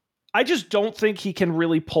on it. I just don't think he can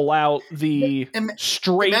really pull out the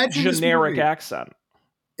straight generic accent.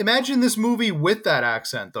 Imagine this movie with that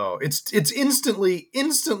accent, though. It's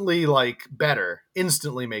instantly like better.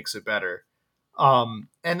 Instantly makes it better. And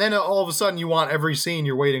then all of a sudden, you want every scene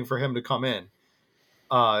you're waiting for him to come in.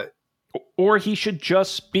 Or he should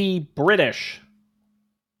just be British.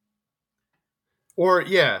 Or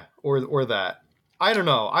that. I don't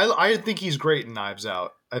know. I think he's great in Knives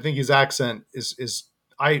Out. I think his accent is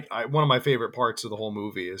one of my favorite parts of the whole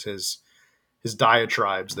movie is his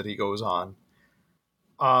diatribes that he goes on.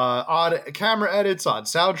 Odd camera edits, odd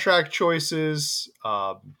soundtrack choices.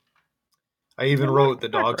 I even wrote the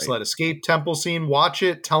dog sled escape temple scene. Watch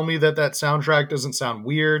it. Tell me that soundtrack doesn't sound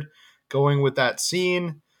weird going with that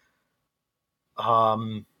scene.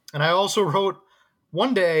 And I also wrote,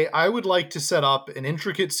 one day I would like to set up an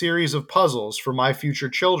intricate series of puzzles for my future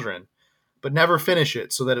children, but never finish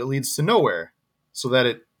it so that it leads to nowhere, so that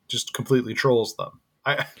it just completely trolls them.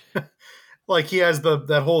 Like he has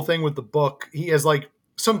that whole thing with the book. He has like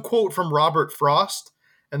some quote from Robert Frost,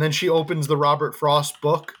 and then she opens the Robert Frost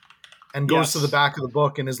book and goes to the back of the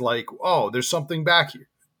book and is like, oh, there's something back here.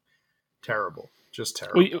 Terrible. Just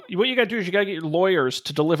terrible. Well, what you got to do is you got to get your lawyers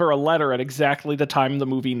to deliver a letter at exactly the time the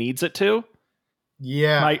movie needs it to.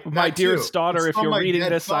 Yeah. My dearest daughter, if you're reading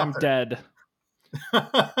this, father. I'm dead.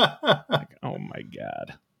 Like, oh my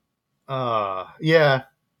God. Yeah.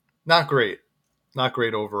 Not great. Not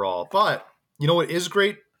great overall. But you know what is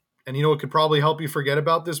great? And you know what could probably help you forget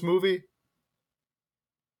about this movie?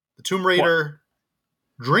 The Tomb Raider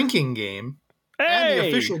drinking game and the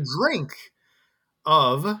official drink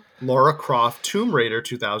of Lara Croft Tomb Raider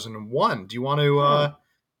 2001. Do you want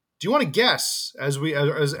to guess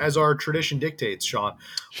as our tradition dictates, Sean?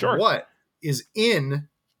 Sure. What is in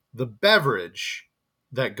the beverage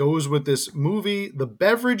that goes with this movie? The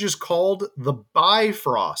beverage is called the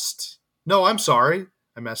Bifrost. No, I'm sorry.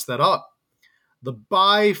 I messed that up. The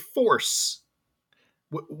Biforce.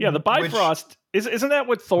 Yeah, the Bifrost. Isn't that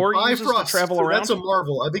what Thor uses to travel around? That's a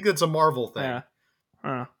Marvel. I think that's a Marvel thing.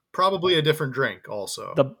 Yeah. Probably a different drink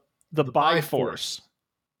also. The Biforce.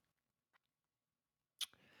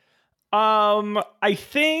 I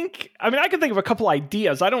can think of a couple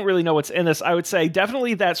ideas. I don't really know what's in this. I would say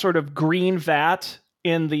definitely that sort of green vat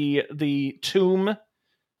in the tomb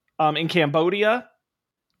in Cambodia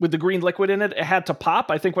with the green liquid in it. It had to pop.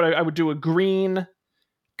 I think I would do a green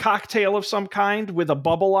cocktail of some kind with a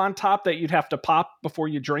bubble on top that you'd have to pop before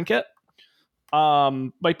you drink it.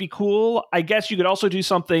 Might be cool. I guess you could also do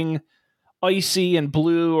something icy and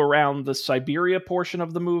blue around the Siberia portion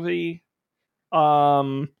of the movie.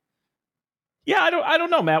 Yeah, I don't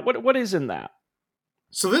know, Matt. What is in that?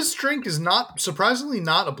 So this drink is surprisingly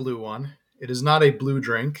not a blue one. It is not a blue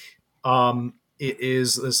drink. It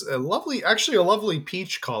is a lovely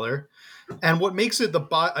peach color, and what makes it a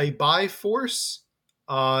Biforce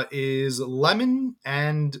is lemon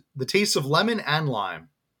and the taste of lemon and lime.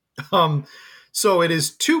 So it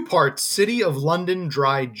is 2 parts City of London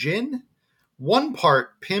dry gin, 1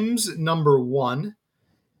 part Pimm's number 1,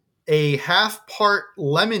 a half part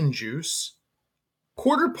lemon juice,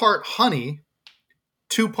 1/4 part honey,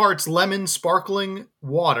 2 parts lemon sparkling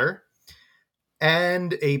water,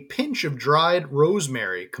 and a pinch of dried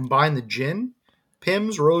rosemary. Combine the gin,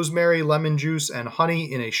 Pimm's, rosemary, lemon juice, and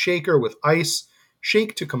honey in a shaker with ice.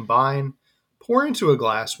 Shake to combine. Pour into a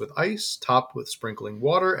glass with ice, top with sprinkling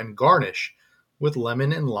water, and garnish with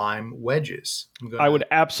lemon and lime wedges. I would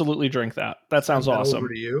absolutely drink that. That sounds awesome. Over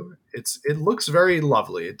to you. It looks very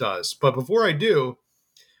lovely. It does. But before I do,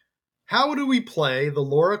 how do we play the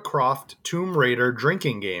Lara Croft Tomb Raider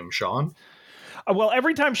drinking game, Sean? Well,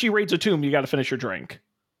 every time she raids a tomb, you got to finish your drink.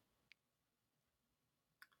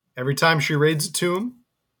 Every time she raids a tomb?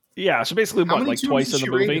 Yeah, so basically, what, like twice in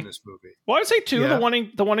the movie? In this movie? Well, I would say two. Yeah.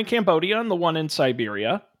 The one in Cambodia and the one in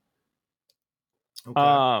Siberia.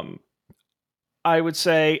 Okay. I would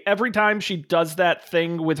say every time she does that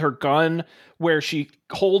thing with her gun, where she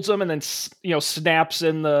holds them and then snaps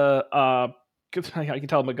in the I can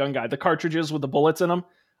tell I'm a gun guy. The cartridges with the bullets in them,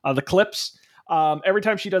 the clips. Every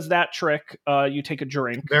time she does that trick, you take a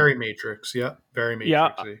drink. Very Matrix, yeah. Very Matrix.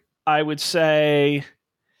 Yeah, I would say.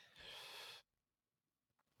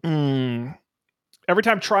 Every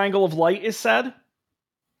time Triangle of Light is said,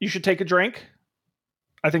 you should take a drink.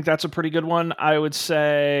 I think that's a pretty good one. I would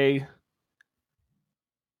say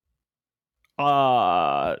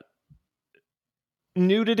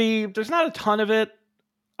nudity, there's not a ton of it.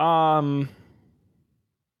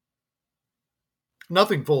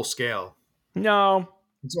 Nothing full scale. No.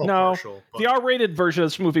 It's all partial. But the R-rated version of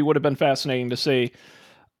this movie would have been fascinating to see.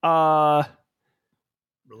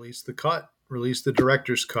 Release the cut. Release the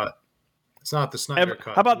director's cut. It's not the Snyder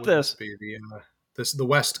cut. How about this? The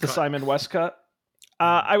West cut. The Simon West cut.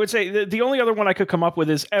 I would say the only other one I could come up with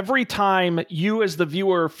is every time you as the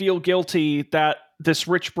viewer feel guilty that this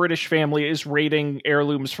rich British family is raiding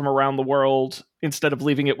heirlooms from around the world instead of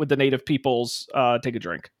leaving it with the native peoples, take a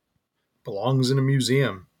drink. Belongs in a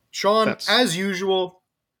museum. Sean, as usual,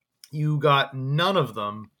 you got none of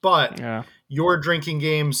them, but your drinking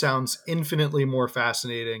game sounds infinitely more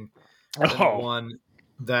fascinating than the one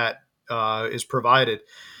that is provided.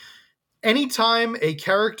 Anytime a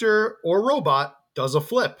character or robot does a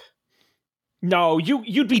flip. No,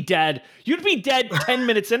 you'd be dead. You'd be dead 10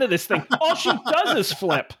 minutes into this thing. All she does is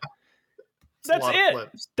flip. That's it.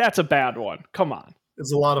 That's a bad one. Come on.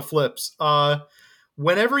 It's a lot of flips.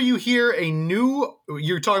 Whenever you hear a new,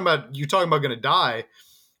 you're talking about Gonna Die.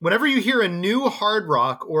 Whenever you hear a new hard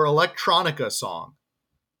rock or electronica song,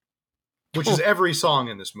 which is every song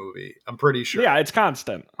in this movie, I'm pretty sure. Yeah, it's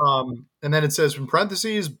constant. And then it says in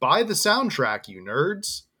parentheses, buy the soundtrack, you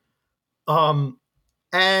nerds.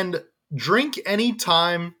 And drink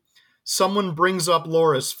anytime someone brings up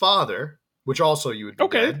Laura's father, which also you would be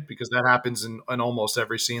dead, because that happens in almost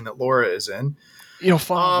every scene that Lara is in. Your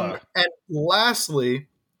father. And lastly,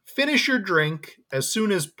 finish your drink as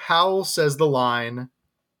soon as Powell says the line,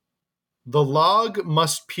 the log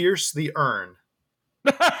must pierce the urn.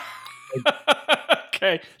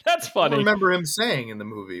 Okay, that's funny. I don't remember him saying in the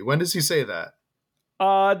movie. When does he say that?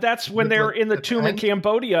 That's when they're in the tomb in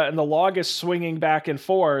Cambodia and the log is swinging back and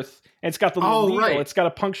forth. And it's got the little needle. Right. It's got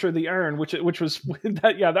to puncture the urn, which was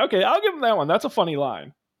that. Yeah, okay, I'll give him that one. That's a funny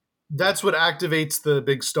line. That's what activates the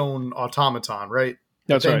big stone automaton, right?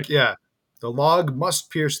 That's right. Yeah, the log must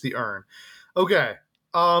pierce the urn. Okay,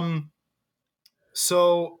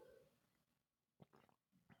 so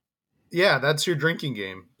yeah, that's your drinking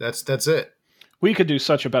game. That's it. We could do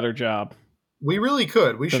such a better job. We really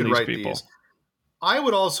could. We should write these.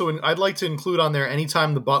 I'd like to include on there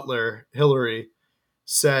anytime the butler Hillary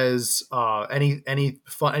says anything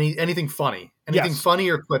funny, anything funny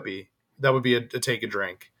or quippy. That would be a take a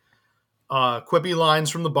drink. Quippy lines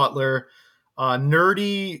from the butler,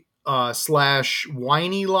 nerdy /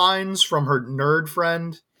 whiny lines from her nerd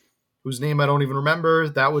friend, whose name I don't even remember.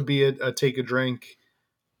 That would be a take a drink,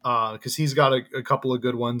 because he's got a couple of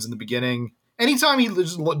good ones in the beginning. Anytime he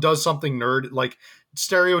just does something nerd, like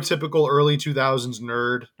stereotypical early 2000s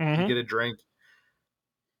nerd, you get a drink.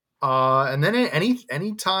 And then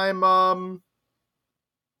anytime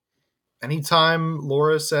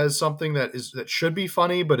Lara says something that should be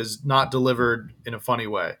funny but is not delivered in a funny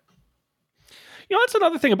way. You know, that's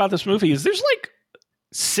another thing about this movie is there's like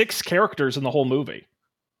 6 characters in the whole movie.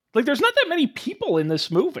 Like, there's not that many people in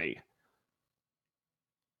this movie.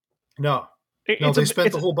 No, they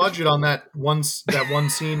spent the whole budget on that one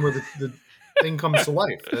scene where the thing comes to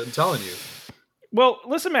life. I'm telling you. Well,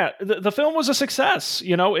 listen, Matt, the film was a success.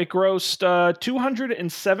 You know, it grossed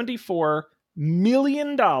 $274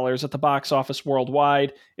 million at the box office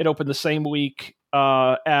worldwide. It opened the same week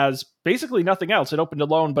as basically nothing else. It opened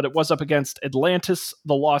alone, but it was up against Atlantis,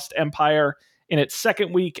 The Lost Empire in its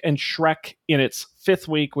second week, and Shrek in its 5th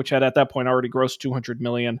week, which had at that point already grossed $200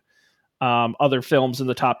 million. Other films in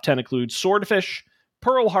the top 10 include Swordfish,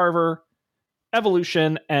 Pearl Harbor,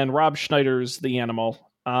 Evolution, and Rob Schneider's The Animal.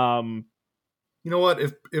 You know what?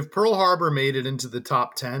 If Pearl Harbor made it into the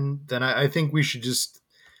top 10, then I think we should just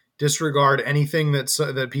disregard anything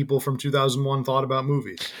that people from 2001 thought about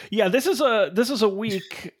movies. Yeah, this is a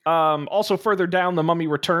week. Also, further down, The Mummy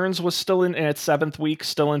Returns was still in its 7th week,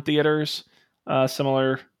 still in theaters.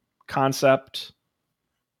 Similar concept,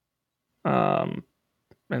 and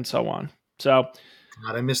so on. So,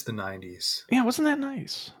 God, I miss the 90s. Yeah, wasn't that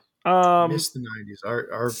nice? I miss the 90s.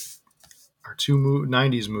 Our two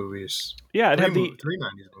 90s movies. Yeah, three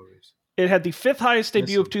 90s movies. It had the 5th highest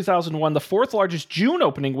debut of 2001, the 4th largest June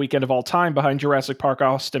opening weekend of all time, behind Jurassic Park,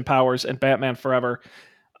 Austin Powers, and Batman Forever.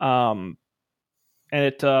 And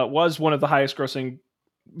it was one of the highest grossing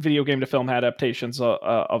video game to film adaptations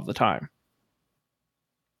of the time.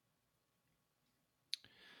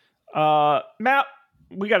 Matt,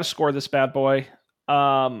 we got to score this bad boy.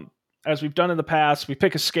 As we've done in the past, we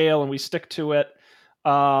pick a scale and we stick to it.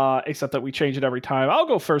 Except that we change it every time. I'll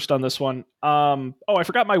go first on this one. I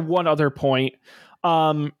forgot my one other point.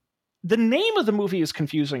 The name of the movie is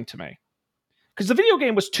confusing to me because the video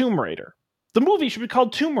game was Tomb Raider. The movie should be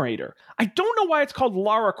called Tomb Raider. I don't know why it's called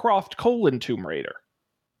Lara Croft: Tomb Raider.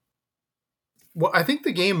 Well, I think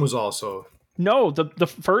the game was also... No, the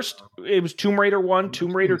first, it was Tomb Raider 1,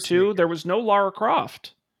 Tomb Raider 2. There was no Lara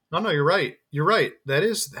Croft. No, you're right. You're right. That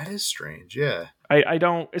is strange. Yeah. I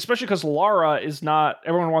don't, especially because Lara is not,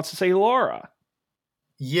 everyone wants to say Laura.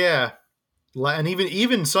 Yeah. And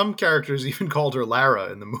even some characters even called her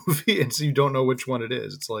Lara in the movie, and so you don't know which one it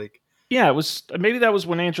is. It's like... Yeah, it was, maybe that was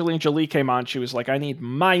when Angelina Jolie came on. She was like, I need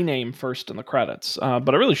my name first in the credits.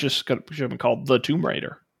 But I really should have been called The Tomb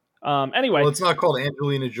Raider. Anyway. Well, it's not called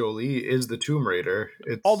Angelina Jolie is the Tomb Raider.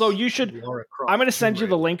 Although you should, I'm going to send you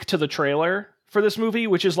the link to the trailer for this movie,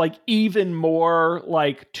 which is like even more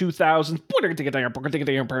like 2000s.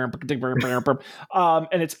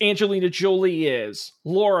 And it's Angelina Jolie is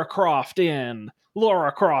Lara Croft in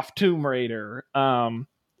Lara Croft Tomb Raider.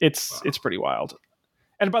 It's pretty wild.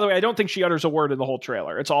 And by the way, I don't think she utters a word in the whole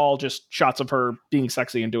trailer. It's all just shots of her being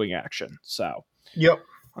sexy and doing action. So, yep.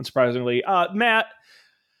 Unsurprisingly, Matt,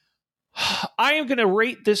 I am going to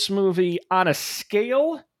rate this movie on a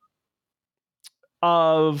scale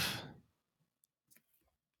of...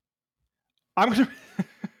 I'm going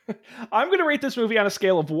to rate this movie on a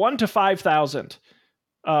scale of 1 to 5,000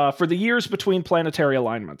 for the years between planetary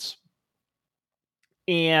alignments.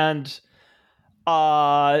 And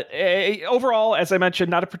overall, as I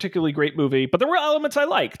mentioned, not a particularly great movie, but there were elements I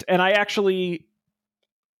liked. And I actually,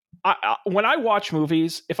 when I watch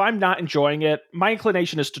movies, if I'm not enjoying it, my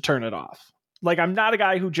inclination is to turn it off. Like, I'm not a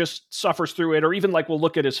guy who just suffers through it or even like will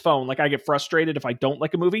look at his phone. Like, I get frustrated if I don't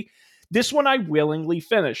like a movie. This one I willingly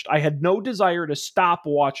finished. I had no desire to stop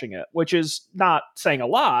watching it, which is not saying a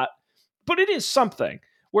lot, but it is something.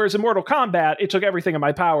 Whereas in Mortal Kombat, it took everything in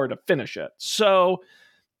my power to finish it. So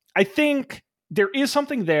I think there is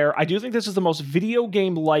something there. I do think this is the most video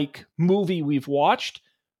game-like movie we've watched,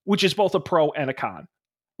 which is both a pro and a con,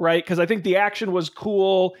 right? Because I think the action was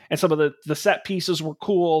cool and some of the set pieces were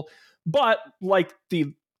cool, but like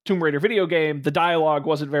the Tomb Raider video game, the dialogue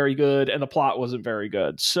wasn't very good and the plot wasn't very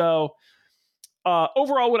good. So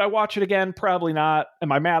overall, would I watch it again? Probably not.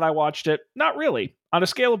 Am I mad I watched it? Not really. On a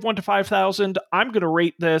scale of 1 to 5,000, I'm going to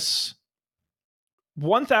rate this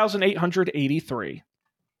 1,883.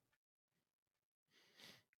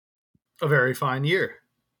 A very fine year.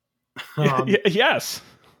 Yes.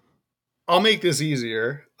 I'll make this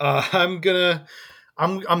easier. I'm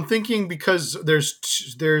thinking because they're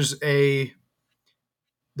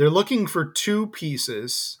looking for two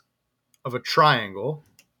pieces of a triangle,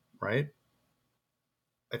 right?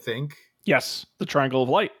 I think. Yes, the Triangle of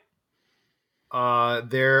Light.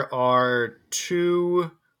 There are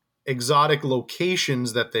two exotic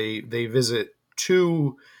locations that they visit,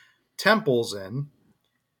 two temples in.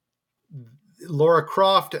 Lara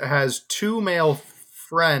Croft has two male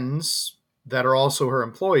friends that are also her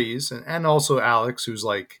employees, and also Alex, who's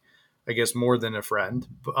like, I guess, more than a friend.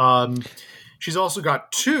 She's also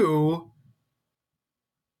got two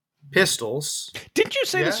pistols. Didn't you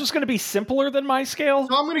say this was going to be simpler than my scale?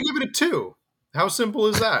 So I'm going to give it a 2. How simple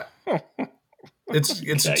is that?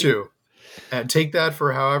 It's a 2. And take that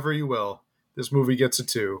for however you will. This movie gets a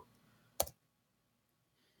 2.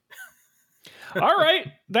 All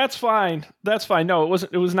right, that's fine. That's fine. No,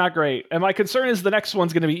 it was not great. And my concern is the next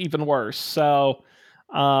one's going to be even worse. So,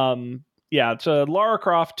 yeah, it's Lara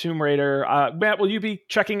Croft Tomb Raider. Matt, will you be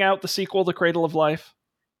checking out the sequel, The Cradle of Life?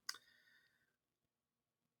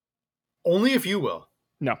 Only if you will.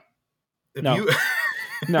 No.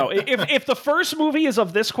 If No, if the first movie is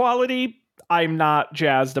of this quality, I'm not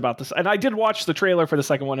jazzed about this. And I did watch the trailer for the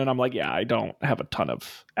second one, and I'm like, yeah, I don't have a ton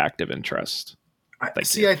of active interest. I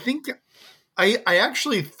think I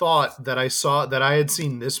actually thought that I had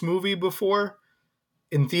seen this movie before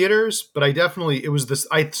in theaters, but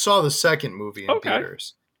I saw the second movie in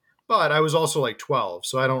theaters. But I was also like 12,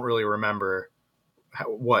 so I don't really remember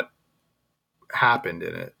what happened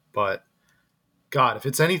in it. But God, if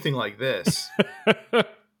it's anything like this, no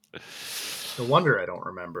wonder I don't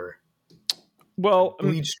remember. Well, I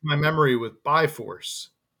bleached my memory with Biforce,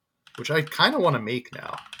 which I kind of want to make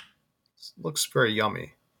now. It looks very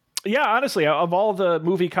yummy. Yeah, honestly, of all the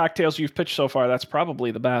movie cocktails you've pitched so far, that's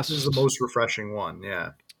probably the best. This is the most refreshing one,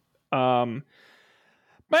 yeah.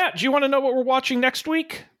 Matt, do you want to know what we're watching next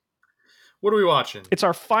week? What are we watching? It's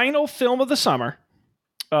our final film of the summer,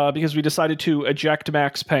 because we decided to eject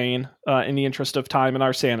Max Payne in the interest of time and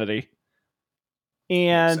our sanity.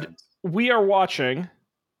 And we are watching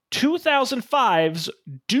 2005's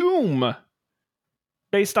Doom,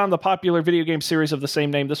 based on the popular video game series of the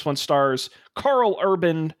same name. This one stars Karl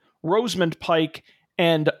Urban, Rosamund Pike,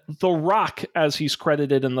 and The Rock, as he's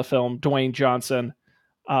credited in the film, Dwayne Johnson.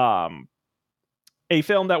 A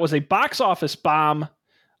film that was a box office bomb,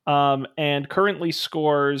 and currently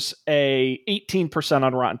scores a 18%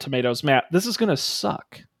 on Rotten Tomatoes. Matt, this is going to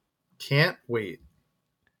suck. Can't wait.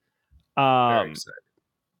 Very excited.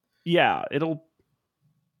 Yeah, it'll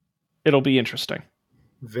be interesting.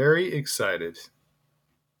 Very excited.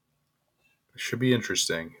 Should be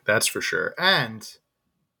interesting, that's for sure. And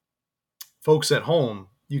folks at home,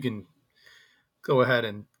 you can go ahead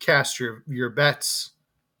and cast your bets.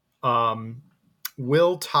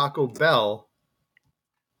 Will Taco Bell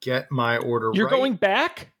get my order You're right? going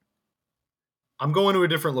back? I'm going to a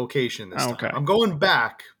different location this time. I'm going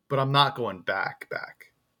back, but I'm not going back.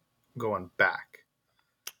 I'm going back.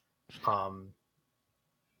 Or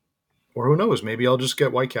who knows? Maybe I'll just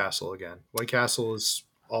get White Castle again. White Castle is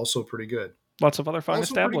also pretty good. Lots of other fine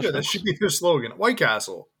establishments. That should be their slogan. White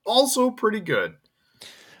Castle, also pretty good.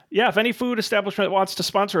 Yeah, if any food establishment wants to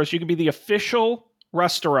sponsor us, you can be the official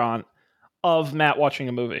restaurant of Matt watching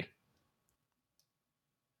a movie.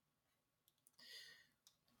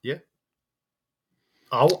 Yeah.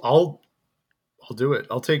 I'll do it.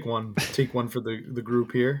 I'll take one. Take one for the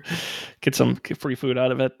group here. Get some free food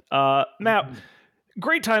out of it. Matt,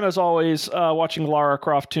 great time as always watching Lara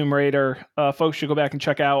Croft Tomb Raider. Folks should go back and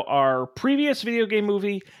check out our previous video game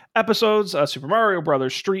movie episodes, Super Mario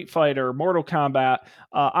Brothers, Street Fighter, Mortal Kombat,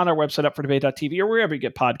 on our website, upfordebate.tv, or wherever you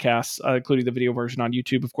get podcasts, including the video version on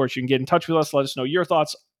YouTube. Of course, you can get in touch with us. Let us know your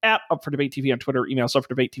thoughts at UpForDebateTV on Twitter. Email us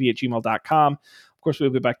upfordebatetv@gmail.com. Of course,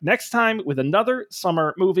 we'll be back next time with another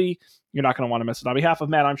summer movie. You're not going to want to miss it. On behalf of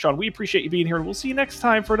Matt, I'm Sean. We appreciate you being here, and we'll see you next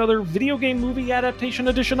time for another video game movie adaptation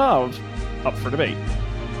edition of Up for Debate.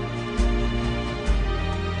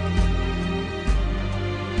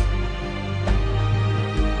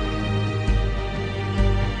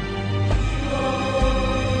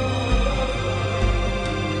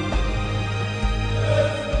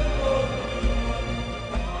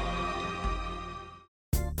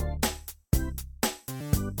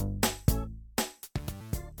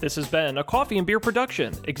 This has been a Coffee and Beer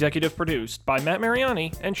production, executive produced by Matt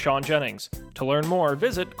Mariani and Sean Jennings. To learn more,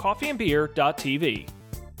 visit coffeeandbeer.tv.